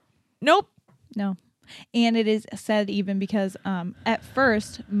nope. No. And it is said even because at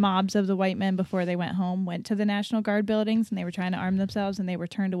first, mobs of the white men before they went home went to the National Guard buildings and they were trying to arm themselves and they were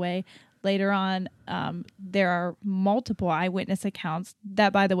turned away. Later on, there are multiple eyewitness accounts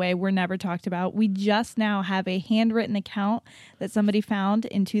that, by the way, were never talked about. We just now have a handwritten account that somebody found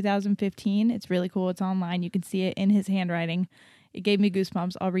in 2015. It's really cool. It's online. You can see it in his handwriting. It gave me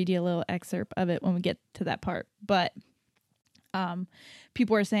goosebumps. I'll read you a little excerpt of it when we get to that part. But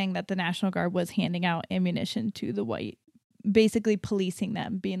people are saying that the National Guard was handing out ammunition to the white, basically policing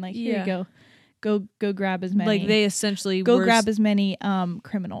them, being like, here you go grab as many. They essentially go were grab as many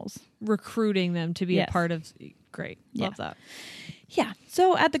criminals. recruiting them to be a part of. Great. Love that. Yeah.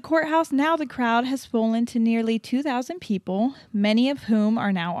 So at the courthouse now, the crowd has swollen to nearly 2,000 people, many of whom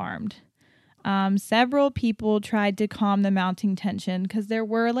are now armed. Several people tried to calm the mounting tension because there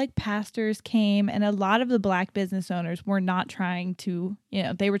were pastors came and a lot of the black business owners were not trying to,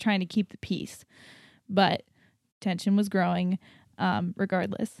 they were trying to keep the peace, but tension was growing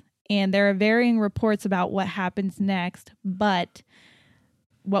regardless. And there are varying reports about what happens next, but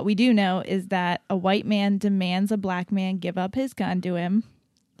what we do know is that a white man demands a black man give up his gun to him.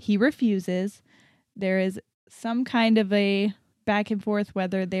 He refuses. There is some kind of a back and forth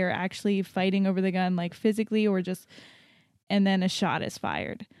whether they're actually fighting over the gun, like physically, or just, and then a shot is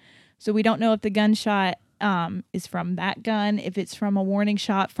fired. So we don't know if the gunshot is from that gun, if it's from a warning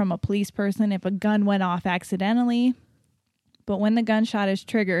shot from a police person, if a gun went off accidentally. But when the gunshot is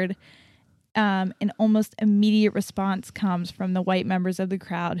triggered, an almost immediate response comes from the white members of the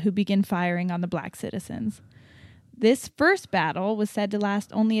crowd who begin firing on the black citizens. This first battle was said to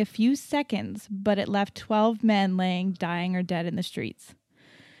last only a few seconds, but it left 12 men laying, dying, or dead in the streets.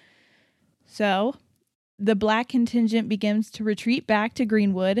 So the black contingent begins to retreat back to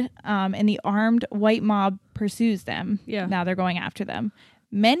Greenwood, and the armed white mob pursues them. Yeah. Now they're going after them.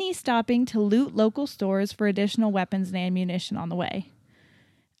 Many stopping to loot local stores for additional weapons and ammunition on the way.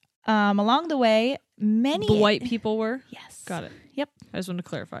 Along the way, many... The white people were? Yes. Got it. Yep. I just want to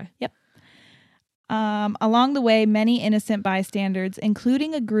clarify. Yep. Along the way, many innocent bystanders,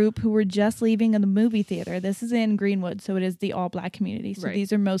 including a group who were just leaving the movie theater. This is in Greenwood, so it is the all-black community. So Right.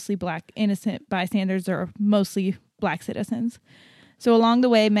 These are mostly black innocent bystanders, or mostly black citizens. So along the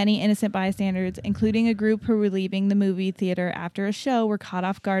way, many innocent bystanders, including a group who were leaving the movie theater after a show, were caught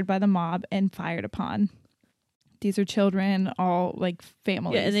off guard by the mob and fired upon. These are children, all like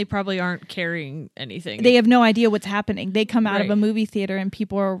families. Yeah, and they probably aren't carrying anything. They have no idea what's happening. They come out of Right. a movie theater and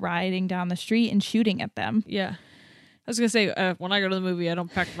people are riding down the street and shooting at them. Yeah. I was going to say, when I go to the movie, I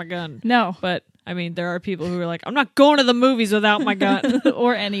don't pack my gun. No. But, I mean, there are people who are like, I'm not going to the movies without my gun.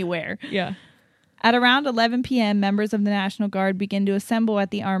 Or anywhere. Yeah. At around 11 p.m., members of the National Guard begin to assemble at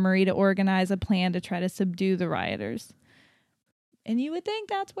the armory to organize a plan to try to subdue the rioters. And you would think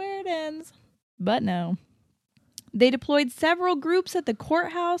that's where it ends. But no. They deployed several groups at the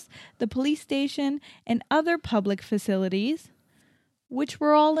courthouse, the police station, and other public facilities, which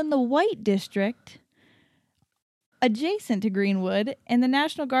were all in the white district adjacent to Greenwood, and the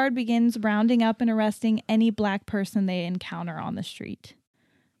National Guard begins rounding up and arresting any black person they encounter on the street.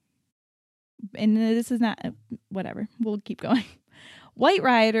 And this is not, whatever, we'll keep going. White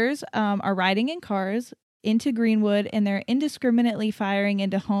rioters are riding in cars into Greenwood, and they're indiscriminately firing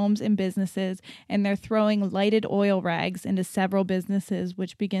into homes and businesses, and they're throwing lighted oil rags into several businesses,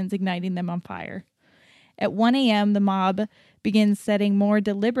 which begins igniting them on fire. At 1 a.m., the mob begins setting more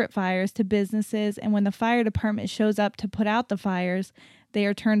deliberate fires to businesses, and when the fire department shows up to put out the fires, they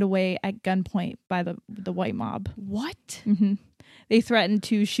are turned away at gunpoint by the white mob. What? Mm-hmm. They threatened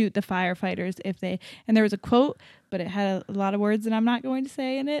to shoot the firefighters if they... And there was a quote, but it had a lot of words that I'm not going to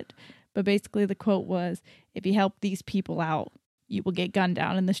say in it. But basically the quote was, if you help these people out, you will get gunned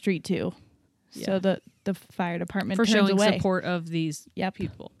down in the street too. Yeah. So the fire department For turns showing away. support of these Yep.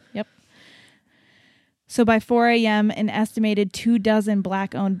 people. Yep. So by 4 a.m., an estimated 24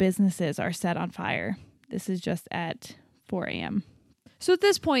 black-owned businesses are set on fire. This is just at 4 a.m. So at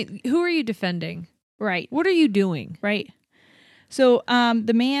this point, who are you defending? Right. What are you doing? Right. So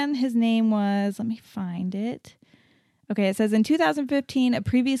the man, his name was, let me find it. Okay, it says in 2015, a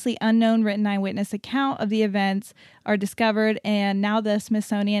previously unknown written eyewitness account of the events are discovered, and now the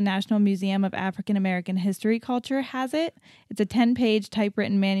Smithsonian National Museum of African American History Culture has it. It's a 10-page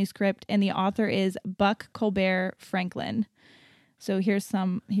typewritten manuscript, and the author is Buck Colbert Franklin. So here's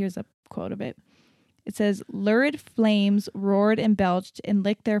a quote of it. It says, lurid flames roared and belched and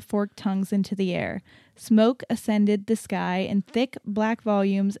licked their forked tongues into the air. Smoke ascended the sky in thick black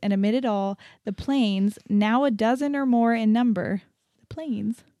volumes, and amid it all, the planes, now a dozen or more in number,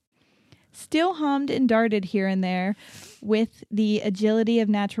 still hummed and darted here and there with the agility of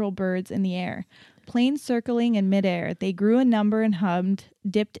natural birds in the air. Planes circling in midair, they grew in number and hummed,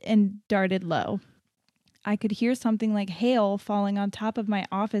 dipped and darted low. I could hear something like hail falling on top of my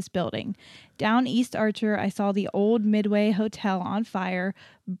office building. Down East Archer, I saw the old Midway Hotel on fire,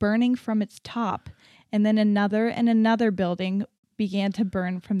 burning from its top, and then another and another building began to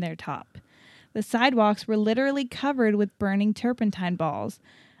burn from their top. The sidewalks were literally covered with burning turpentine balls.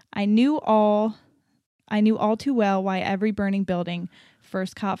 I knew all too well why every burning building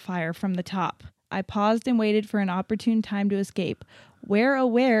first caught fire from the top. I paused and waited for an opportune time to escape. Where, oh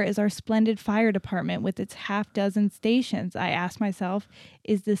where, is our splendid fire department with its half-dozen stations? I asked myself,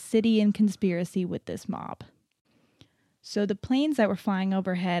 is the city in conspiracy with this mob? So the planes that were flying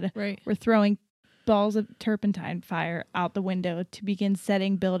overhead were throwing balls of turpentine fire out the window to begin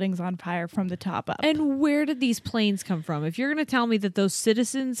setting buildings on fire from the top up. And where did these planes come from? If you're going to tell me that those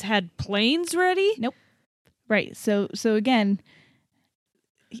citizens had planes ready? Nope. Right. So again,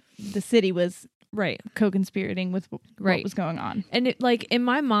 the city was co-conspirating with what was going on. And it, like, in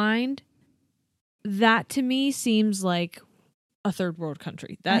my mind, that to me seems like a third world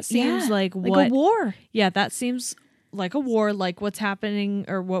country. That seems like what... a war. Yeah, that seems like a war, like what's happening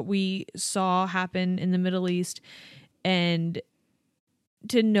or what we saw happen in the Middle East. And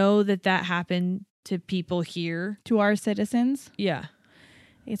to know that happened to people here. To our citizens. Yeah.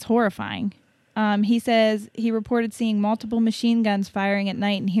 It's horrifying. He says he reported seeing multiple machine guns firing at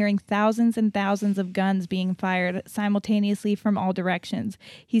night and hearing thousands and thousands of guns being fired simultaneously from all directions.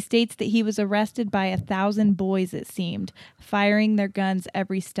 He states that he was arrested by 1,000 boys, it seemed, firing their guns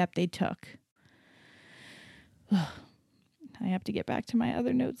every step they took. I have to get back to my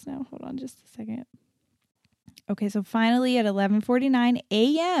other notes now. Hold on just a second. Okay, so finally at 11:49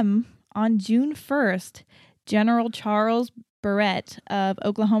 a.m. on June 1st, General Charles Barrett of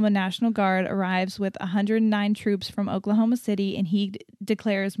Oklahoma National Guard arrives with 109 troops from Oklahoma City, and he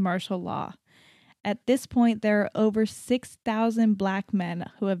declares martial law. At this point, there are over 6,000 black men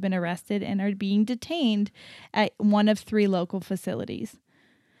who have been arrested and are being detained at one of 3 local facilities.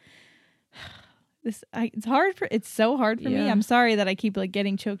 It's so hard for me. I'm sorry that I keep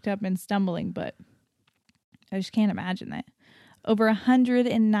getting choked up and stumbling, but I just can't imagine that. Over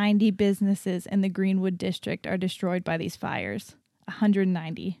 190 businesses in the Greenwood district are destroyed by these fires.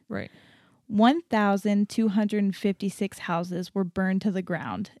 190. Right. 1,256 houses were burned to the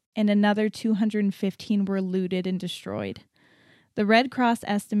ground, and another 215 were looted and destroyed. The Red Cross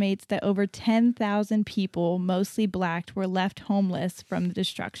estimates that over 10,000 people, mostly black, were left homeless from the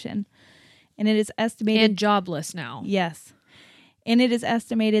destruction. And it is estimated... And jobless now. Yes. And it is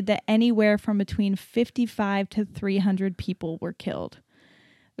estimated that anywhere from between 55 to 300 people were killed.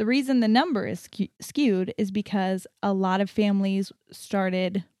 The reason the number is skewed is because a lot of families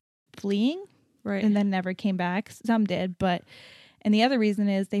started fleeing, right, and then never came back. Some did, and the other reason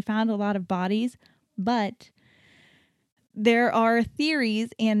is they found a lot of bodies, but there are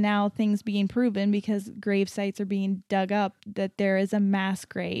theories and now things being proven because grave sites are being dug up that there is a mass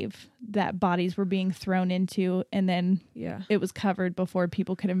grave that bodies were being thrown into, and then it was covered before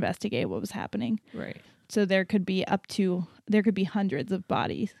people could investigate what was happening. Right. So there could be hundreds of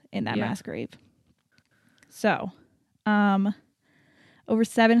bodies in that mass grave. So, over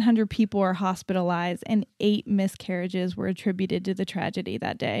 700 people are hospitalized and 8 miscarriages were attributed to the tragedy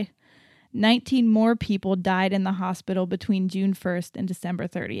that day. 19 more people died in the hospital between June 1st and December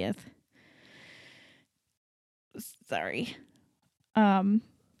 30th. Sorry.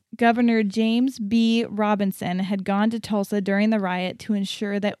 Governor James B. Robinson had gone to Tulsa during the riot to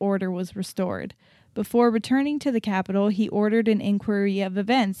ensure that order was restored. Before returning to the Capitol, he ordered an inquiry of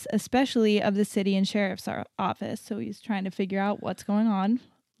events, especially of the city and sheriff's office. So he's trying to figure out what's going on,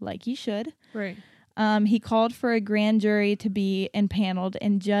 like he should. Right. He called for a grand jury to be impaneled,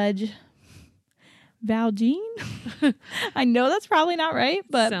 and Judge Valjean? I know that's probably not right,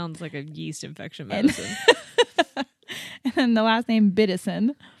 but... Sounds like a yeast infection medicine. And the last name,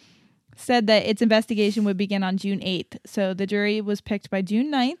 Biddison, said that its investigation would begin on June 8th. So the jury was picked by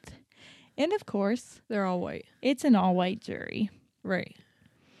June 9th. And of course... They're all white. It's an all-white jury. Right.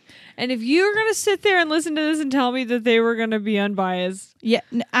 And if you're going to sit there and listen to this and tell me that they were going to be unbiased... Yeah,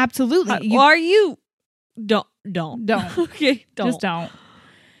 absolutely. Are you... Don't. Okay, don't. Just don't.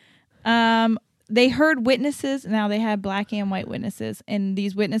 They heard witnesses. Now they had black and white witnesses, and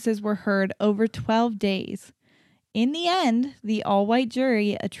these witnesses were heard over 12 days. In the end, the all-white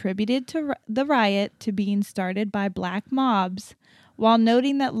jury attributed to the riot to being started by black mobs, while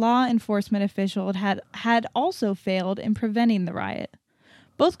noting that law enforcement officials had also failed in preventing the riot.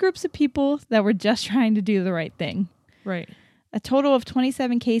 Both groups of people that were just trying to do the right thing. Right. A total of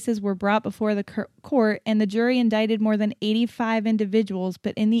 27 cases were brought before the court, and the jury indicted more than 85 individuals,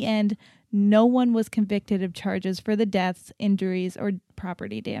 but in the end, no one was convicted of charges for the deaths, injuries, or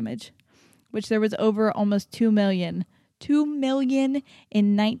property damage, which there was over almost 2 million. 2 million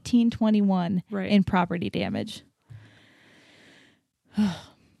in 1921 in property damage.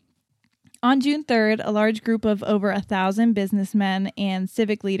 On June 3rd, a large group of over 1,000 businessmen and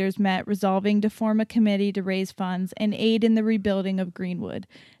civic leaders met, resolving to form a committee to raise funds and aid in the rebuilding of Greenwood.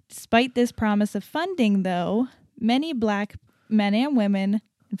 Despite this promise of funding, though, many black men and women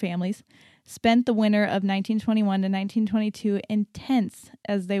and families spent the winter of 1921 to 1922 in tents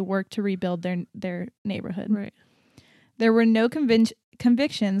as they worked to rebuild their neighborhood. Right. There were no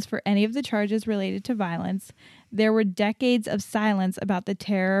convictions for any of the charges related to violence. There were decades of silence about the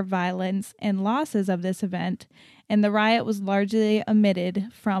terror, violence, and losses of this event, and the riot was largely omitted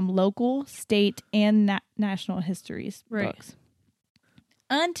from local, state, and national histories books.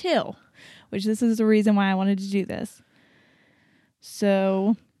 Until, which this is the reason why I wanted to do this.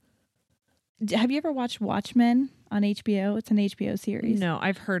 So, have you ever watched Watchmen on HBO? It's an HBO series. No,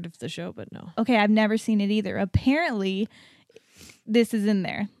 I've heard of the show, but no. Okay, I've never seen it either. Apparently, this is in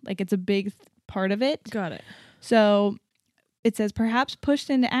there. Like, it's a big part of it. Got it. So, it says, perhaps pushed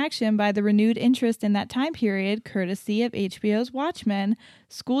into action by the renewed interest in that time period, courtesy of HBO's Watchmen,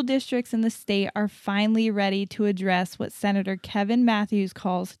 school districts in the state are finally ready to address what Senator Kevin Matthews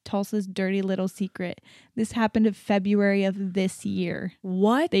calls Tulsa's dirty little secret. This happened in February of this year.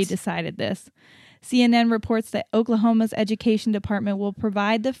 What? They decided this. CNN reports that Oklahoma's education department will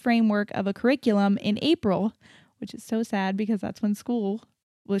provide the framework of a curriculum in April, which is so sad because that's when school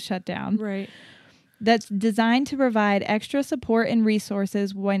was shut down. Right. That's designed to provide extra support and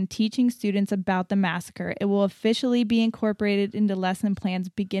resources when teaching students about the massacre. It will officially be incorporated into lesson plans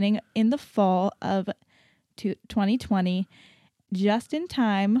beginning in the fall of 2020, just in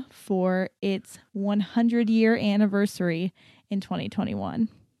time for its 100-year anniversary in 2021.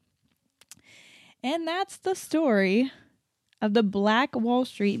 And that's the story of the Black Wall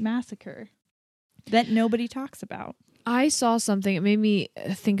Street Massacre that nobody talks about. I saw something. It made me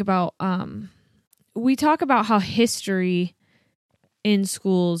think about... we talk about how history in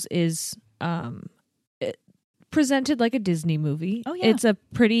schools is presented like a Disney movie. Oh, yeah. It's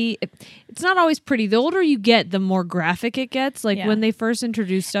not always pretty. The older you get, the more graphic it gets. Like when they first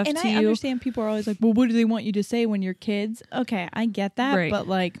introduce stuff and to I you. understand people are always like, well, what do they want you to say when you're kids? Okay, I get that. Right. But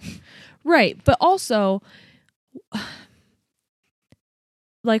like... Right. But also,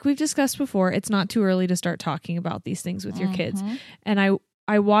 like we've discussed before, it's not too early to start talking about these things with your kids. And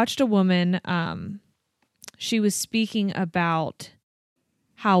I watched a woman, she was speaking about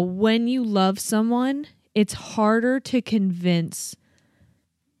how when you love someone, it's harder to convince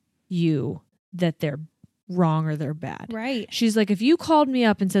you that they're wrong or they're bad. Right. She's like, if you called me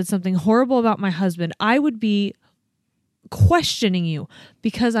up and said something horrible about my husband, I would be questioning you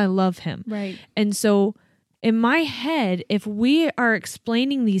because I love him. Right. And so in my head, if we are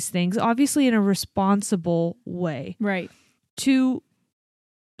explaining these things, obviously in a responsible way, Right. to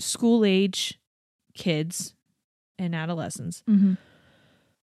school age kids and adolescents, Mm-hmm.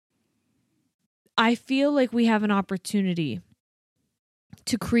 I feel like we have an opportunity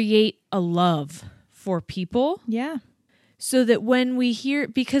to create a love for people Yeah. so that when we hear,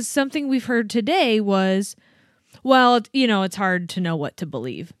 because something we've heard today was, well, it's hard to know what to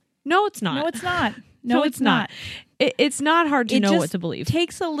believe. No, it's not. No, it's not. No, it's not. It's not hard to It know just what to believe.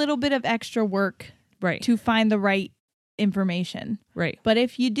 takes a little bit of extra work Right. to find the right information. Right. But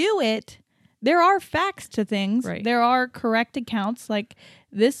if you do it, there are facts to things. Right. There are correct accounts like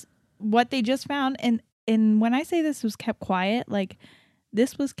this, what they just found. And when I say this was kept quiet, like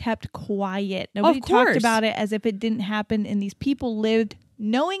this was kept quiet. Nobody talked course. about it as if it didn't happen. And these people lived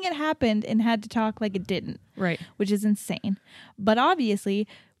knowing it happened and had to talk like it didn't. Right. Which is insane. But obviously,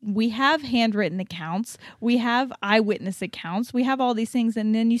 we have handwritten accounts. We have eyewitness accounts. We have all these things.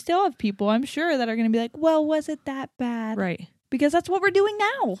 And then you still have people, I'm sure, that are going to be like, well, was it that bad? Right. Because that's what we're doing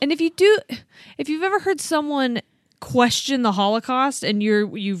now. And if you've ever heard someone question the Holocaust and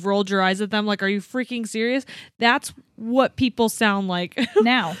you've rolled your eyes at them like, are you freaking serious? That's what people sound like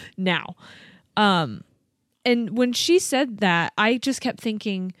Now. now. And when she said that, I just kept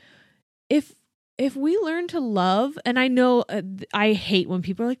thinking, if we learn to love, and I know I hate when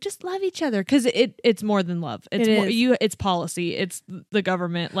people are like, just love each other, because it's more than love. It's It more, is. it's policy. It's the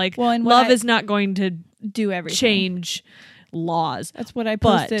government. Like, Well, and love what is not going to do everything. change laws. That's what I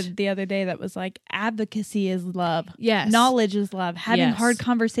But- posted the other day that was like, advocacy is love. Yes. Knowledge is love. Having Yes. hard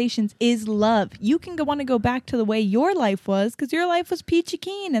conversations is love. You can want to go back to the way your life was because your life was peachy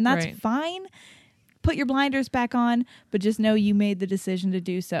keen, and that's Right. fine. Put your blinders back on, but just know you made the decision to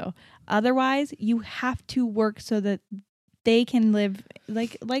do so. Otherwise, you have to work so that they can live,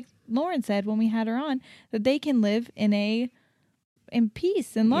 like Lauren said when we had her on, that they can live in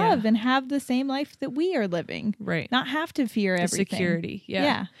peace and love Yeah. and have the same life that we are living. Right. Not have to fear The everything. security.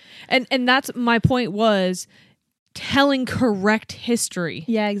 Yeah. Yeah. And that's my point, was telling correct history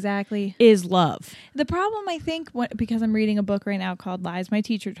Yeah, exactly. is love. The problem, I think, because I'm reading a book right now called Lies My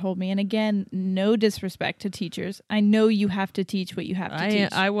Teacher Told Me, and again, no disrespect to teachers. I know you have to teach what you have to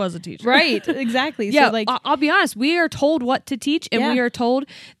teach. I was a teacher. Right, exactly. Yeah, So, like, I'll be honest. We are told what to teach, and Yeah. we are told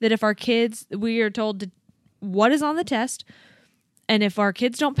that if our kids, we are told what is on the test, and if our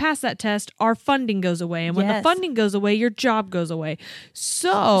kids don't pass that test, our funding goes away, and when the Yes. funding goes away, your job goes away.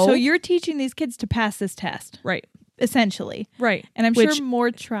 So you're teaching these kids to pass this test, right, essentially. right, And I'm Which, sure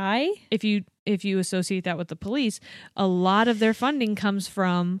more try. if you associate that with the police, a lot of their funding comes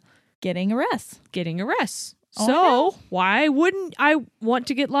from Getting arrests. getting arrests. Oh, I So know. why wouldn't I want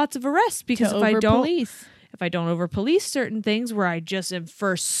to get lots of arrests? Because To if I don't, over-police. if I don't over police certain things where I just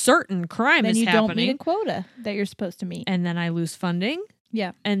infer certain crime Then is you don't meet happening, a quota that you're supposed to meet. and then I lose funding,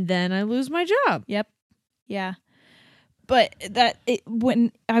 Yeah. and then I lose my job. Yep. Yeah. But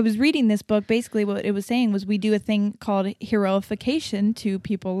when I was reading this book, basically what it was saying was we do a thing called heroification to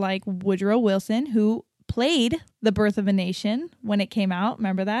people like Woodrow Wilson, who played The Birth of a Nation when it came out.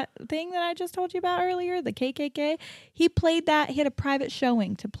 Remember that thing that I just told you about earlier, the KKK? He played that. He had a private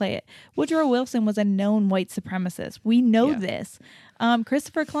showing to play it. Woodrow Wilson was a known white supremacist. We know this.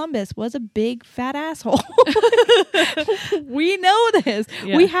 Christopher Columbus was a big fat asshole. We know this.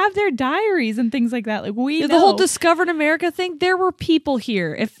 Yeah. We have their diaries and things like that. Like we know. The whole discovered America thing, there were people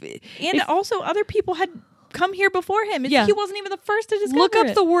here. And also other people had come here before him. Yeah. He wasn't even the first to discover look up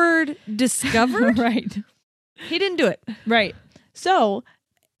it. the word discovered. Right. He didn't do it. Right. So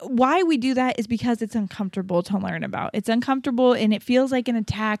why we do that is because it's uncomfortable to learn about. It's uncomfortable and it feels like an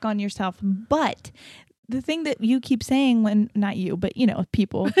attack on yourself. But the thing that you keep saying when, not you, but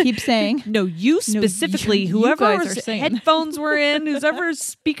people keep saying. No, you specifically, you whoever guys are saying. headphones were in, whoever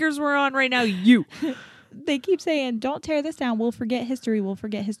speakers were on right now, you. They keep saying, don't tear this down. We'll forget history. We'll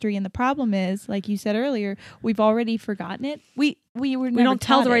forget history. And the problem is, like you said earlier, we've already forgotten it. We don't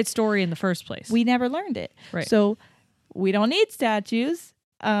tell the right story in the first place. We never learned it. Right. So we don't need statues.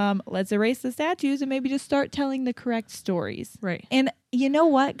 Let's erase the statues and maybe just start telling the correct stories. Right. And you know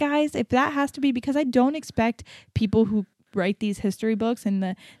what, guys? If that has to be, because I don't expect people who write these history books and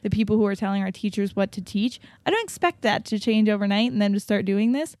the people who are telling our teachers what to teach, I don't expect that to change overnight and them to start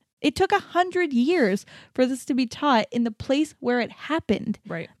doing this. It took 100 years for this to be taught in the place where it happened.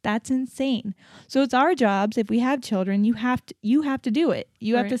 Right. That's insane. So it's our jobs. If we have children, you have to do it.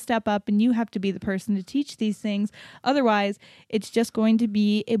 You have to step up and you have to be the person to teach these things. Otherwise, it's just going to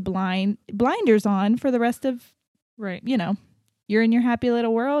be a blinders on for the rest of, you're in your happy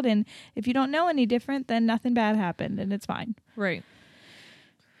little world. And if you don't know any different, then nothing bad happened and it's fine. Right.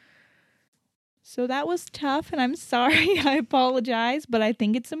 So that was tough, and I'm sorry. I apologize, but I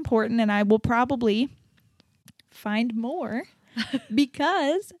think it's important, and I will probably find more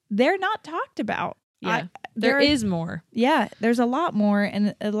because they're not talked about. Yeah, there is more. Yeah, there's a lot more,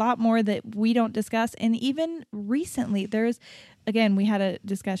 and a lot more that we don't discuss. And even recently, we had a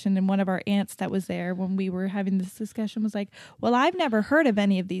discussion, and one of our aunts that was there when we were having this discussion was like, well, I've never heard of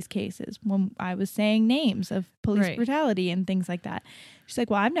any of these cases when I was saying names of police brutality and things like that. She's like,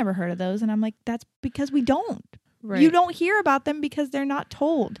 well, I've never heard of those. And I'm like, that's because we don't. Right. You don't hear about them because they're not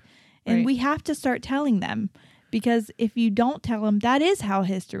told. And we have to start telling them, because if you don't tell them, that is how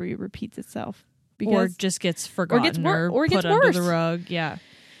history repeats itself. Or just gets forgotten or gets put worse. under the rug. Yeah.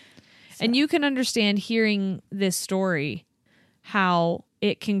 So. And you can understand hearing this story how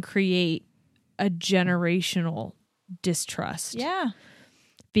it can create a generational distrust. Yeah.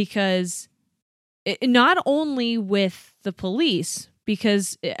 Because not only with the police,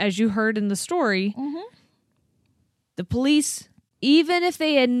 because as you heard in the story, the police, even if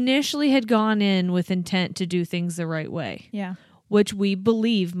they initially had gone in with intent to do things the right way, which we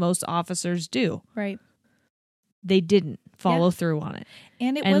believe most officers do, right? They didn't follow through on it.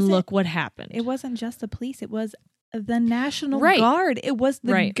 And look what happened. It wasn't just the police. It was the National Guard. It was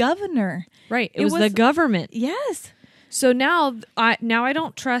the governor. Right. It was the government. Yes. So now I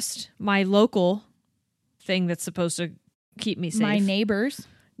don't trust my local thing that's supposed to keep me safe. My neighbors.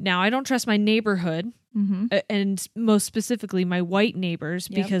 Now I don't trust my neighborhood, and most specifically my white neighbors,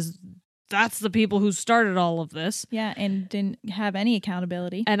 because that's the people who started all of this. Yeah, and didn't have any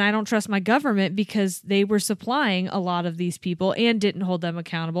accountability. And I don't trust my government because they were supplying a lot of these people and didn't hold them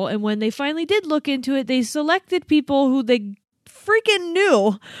accountable. And when they finally did look into it, they selected people who they freaking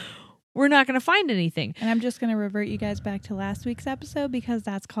knew were not going to find anything. And I'm just going to revert you guys back to last week's episode because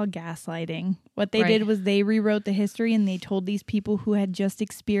that's called gaslighting. What they did was they rewrote the history and they told these people who had just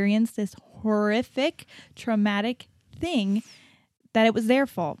experienced this horrific, traumatic thing that it was their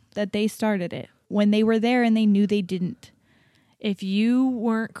fault, that they started it when they were there and they knew they didn't. If you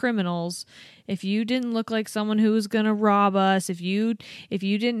weren't criminals, if you didn't look like someone who was going to rob us, if you would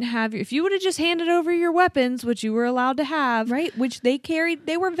have just handed over your weapons, which you were allowed to have. Right, which they carried,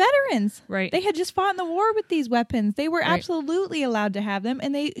 they were veterans. Right. They had just fought in the war with these weapons. They were absolutely allowed to have them,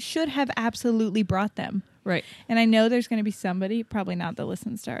 and they should have absolutely brought them. Right. And I know there's going to be somebody, probably not the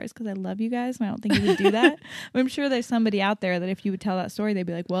Listen Stars, because I love you guys and I don't think you would do that. But I'm sure there's somebody out there that if you would tell that story, they'd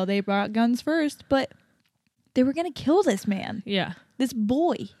be like, well, they brought guns first, but they were going to kill this man. Yeah. This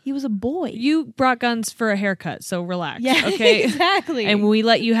boy. He was a boy. You brought guns for a haircut, so relax. Yeah, okay? Exactly. And we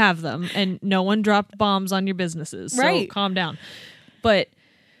let you have them, and no one dropped bombs on your businesses. So calm down. But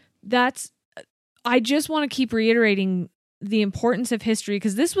I just want to keep reiterating the importance of history,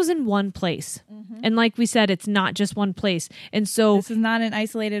 because this was in one place. And like we said, it's not just one place. And so this is not an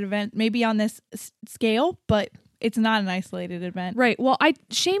isolated event, maybe on this scale, but it's not an isolated event. Right. Well,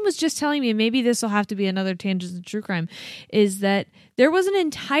 Shane was just telling me, and maybe this will have to be another tangent to true crime, is that there was an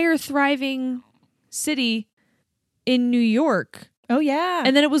entire thriving city in New York. Oh yeah.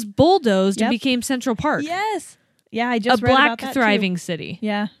 And then it was bulldozed Yep. and became Central Park. Yes. Yeah, I just a read black about that thriving too. city.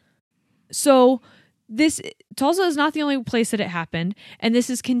 Yeah. So Tulsa is not the only place that it happened, and this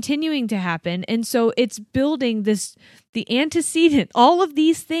is continuing to happen. And so it's building the antecedent, all of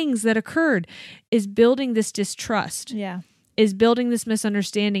these things that occurred is building this distrust, Yeah. is building this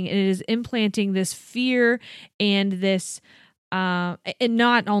misunderstanding, and it is implanting this fear and this, and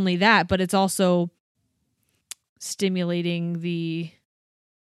not only that, but it's also stimulating the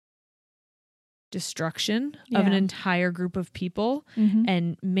destruction of an Yeah. entire group of people Mhm.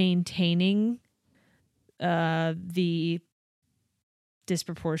 and maintaining the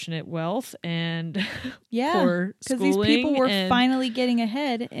disproportionate wealth and Yeah. poor Because schooling. these people were and- finally getting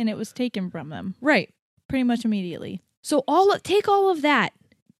ahead, and it was taken from them right. pretty much immediately. So take all of that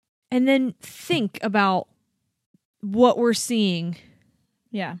and then think about what we're seeing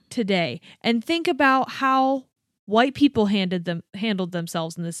Yeah. today, and think about how white people handled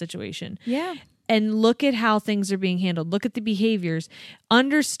themselves in this situation. Yeah. And look at how things are being handled. Look at the behaviors.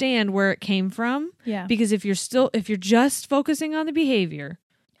 Understand where it came from. Yeah. Because if you're just focusing on the behavior,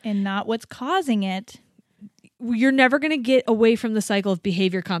 And not what's causing it. you're never going to get away from the cycle of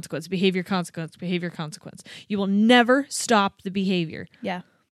behavior, consequence, behavior, consequence, behavior, consequence. You will never stop the behavior. Yeah.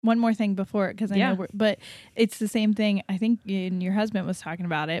 One more thing before, because I Yeah. know, but it's the same thing. I think your husband was talking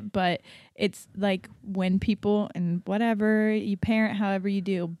about it, but it's like when people and whatever you parent, however you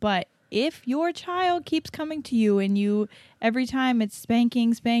do, but if your child keeps coming to you and you every time it's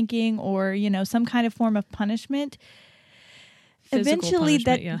spanking, or some kind of form of punishment, Physical eventually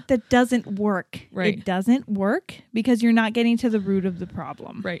punishment, that doesn't work. Right. It doesn't work because you're not getting to the root of the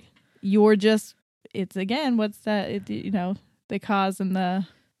problem. Right. You're just it's again what's that? The cause and the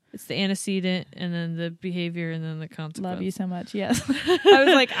It's the antecedent and then the behavior and then the consequence. love you so much. Yes. I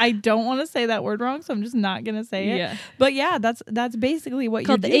was like, I don't want to say that word wrong, so I'm just not going to say it. Yeah. But yeah, that's basically what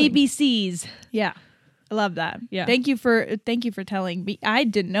Called you're the doing. ABCs. Yeah. I love that. Yeah. Thank you for telling me. I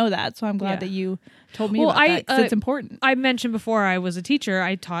didn't know that, so I'm glad Yeah. that you told me Well, about that 'cause it's important. I mentioned before I was a teacher.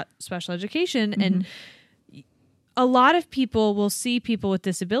 I taught special education, Mm-hmm. and a lot of people will see people with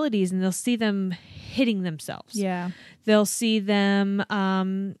disabilities and they'll see them hitting themselves. Yeah. They'll see them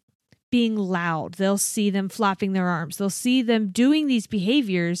being loud. They'll see them flopping their arms. They'll see them doing these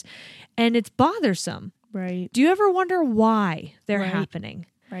behaviors, and it's bothersome. Right. Do you ever wonder why they're Right. happening?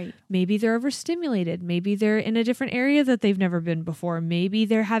 Right. Maybe they're overstimulated. Maybe they're in a different area that they've never been before. Maybe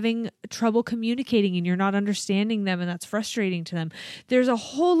they're having trouble communicating and you're not understanding them, and that's frustrating to them. There's a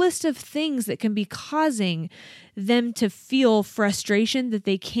whole list of things that can be causing them to feel frustration that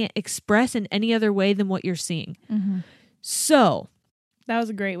they can't express in any other way than what you're seeing. Mm-hmm. So, That was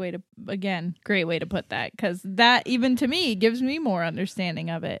a great way to put that, because that even to me gives me more understanding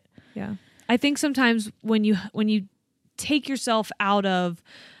of it. yeah. I think sometimes when you take yourself out of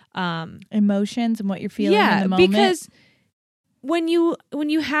Emotions and what you're feeling in the moment. because when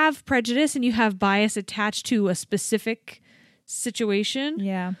you have prejudice and you have bias attached to a specific situation,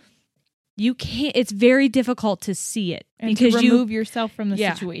 yeah. you can't. It's very difficult to see it And because to remove yourself from the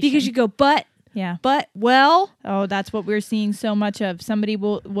yeah, situation. because you go, but yeah. well, Oh, that's what we're seeing so much of. Somebody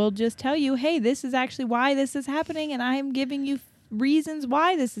will just tell you, hey, this is actually why this is happening, and I am giving you reasons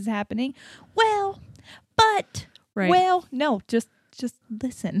why this is happening. Well, but right. well, no, just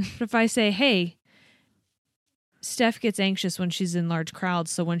listen. But if I say, hey, Steph gets anxious when she's in large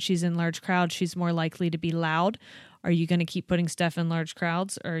crowds, so when she's in large crowds, she's more likely to be loud. Are you going to keep putting Steph in large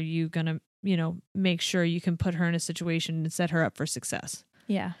crowds, or are you going to, make sure you can put her in a situation and set her up for success?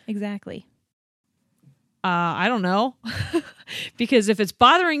 Yeah, exactly. I don't know. Because if it's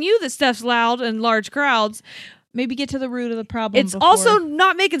bothering you that Steph's loud in large crowds, Maybe get to the root of the problem. it's before- also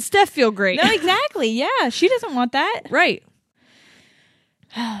not making Steph feel great. no, exactly. Yeah, she doesn't want that. Right.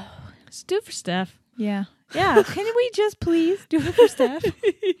 Just do it for Steph. Yeah, yeah. Can we just please do it for Steph?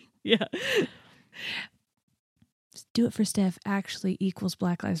 Yeah. Just do it for Steph actually equals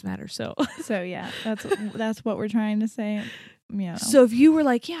Black Lives Matter. So So yeah, that's what we're trying to say. You know. So if you were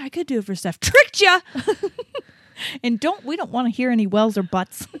like, yeah, I could do it for Steph, tricked ya. And we don't want to hear any wells or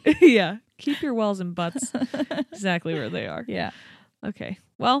buts. Yeah. Keep your wells and butts exactly where they are. Yeah. Okay.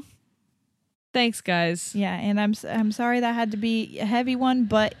 Well, thanks, guys. Yeah, and I'm sorry that had to be a heavy one,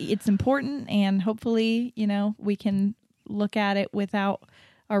 but it's important, and hopefully, we can look at it without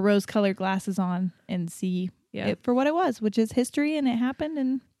our rose-colored glasses on and see Yeah. it for what it was, which is history, and it happened,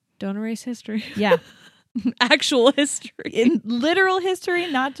 and Don't erase history. yeah, Actual history. in literal history,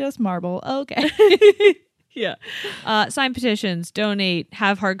 not just marble. Okay. Yeah. Sign petitions, donate,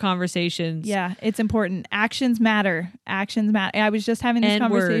 have hard conversations. Yeah, it's important. Actions matter. Actions matter. I was just having this And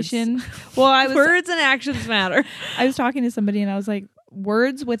conversation. words. Well, Words and actions matter. I was talking to somebody and I was like,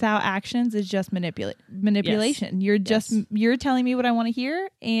 words without actions is just manipulation. Yes. You're telling me what I want to hear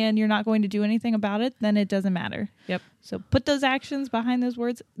and you're not going to do anything about it, then it doesn't matter. Yep. So put those actions behind those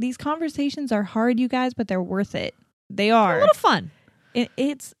words. These conversations are hard, you guys, but they're worth it. They are. A little fun. It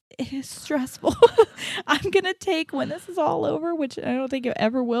is stressful. I'm going to take, when this is all over, which I don't think it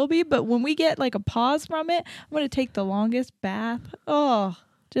ever will be, but when we get like a pause from it, I'm going to take the longest bath. Oh,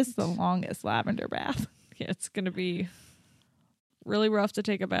 just the longest lavender bath. Yeah, it's going to be really rough to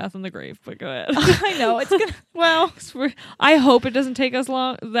take a bath in the grave, but go ahead. I know. It's going to, well, I hope it doesn't take us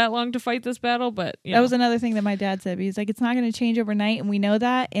that long to fight this battle, but that was another thing that my dad said. He's like, it's not going to change overnight, and we know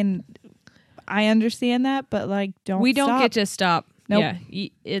that, and I understand that, but like, we don't get to stop. Nope. Yeah,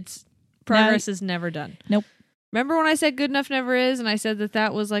 it's progress is never done. Nope. Remember when I said good enough never is, and I said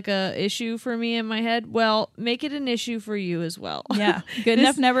that was like a issue for me in my head? Well, make it an issue for you as well. Yeah, good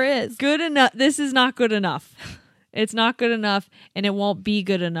enough never is. Good enough. This is not good enough. It's not good enough, and it won't be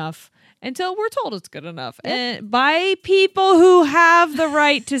good enough until we're told it's good enough. Yep. And by people who have the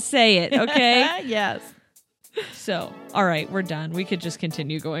right to say it, okay? Yes. So, all right, we're done. We could just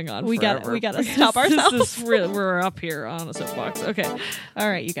continue going on. We got forever. to stop ourselves. This is really, we're up here on a soapbox. Okay. All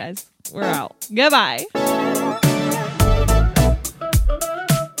right, you guys. We're out. Goodbye.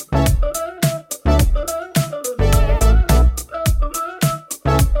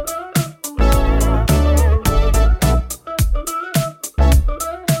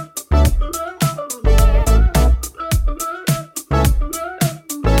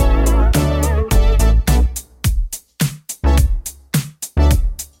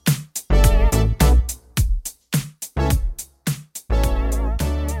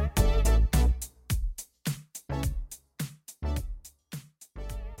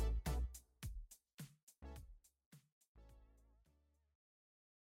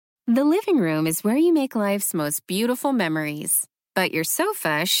 The living room is where you make life's most beautiful memories. But your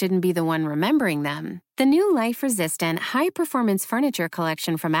sofa shouldn't be the one remembering them. The new life-resistant, high-performance furniture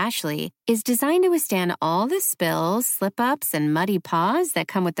collection from Ashley is designed to withstand all the spills, slip-ups, and muddy paws that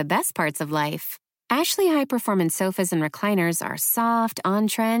come with the best parts of life. Ashley high-performance sofas and recliners are soft,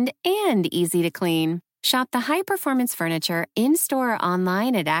 on-trend, and easy to clean. Shop the high-performance furniture in-store or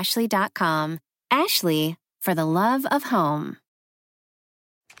online at ashley.com. Ashley, for the love of home.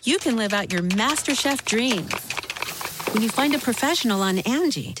 You can live out your MasterChef dreams when you find a professional on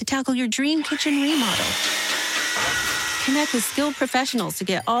Angie to tackle your dream kitchen remodel. Connect with skilled professionals to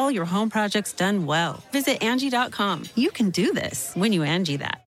get all your home projects done well. Visit Angie.com. You can do this when you Angie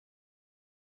that.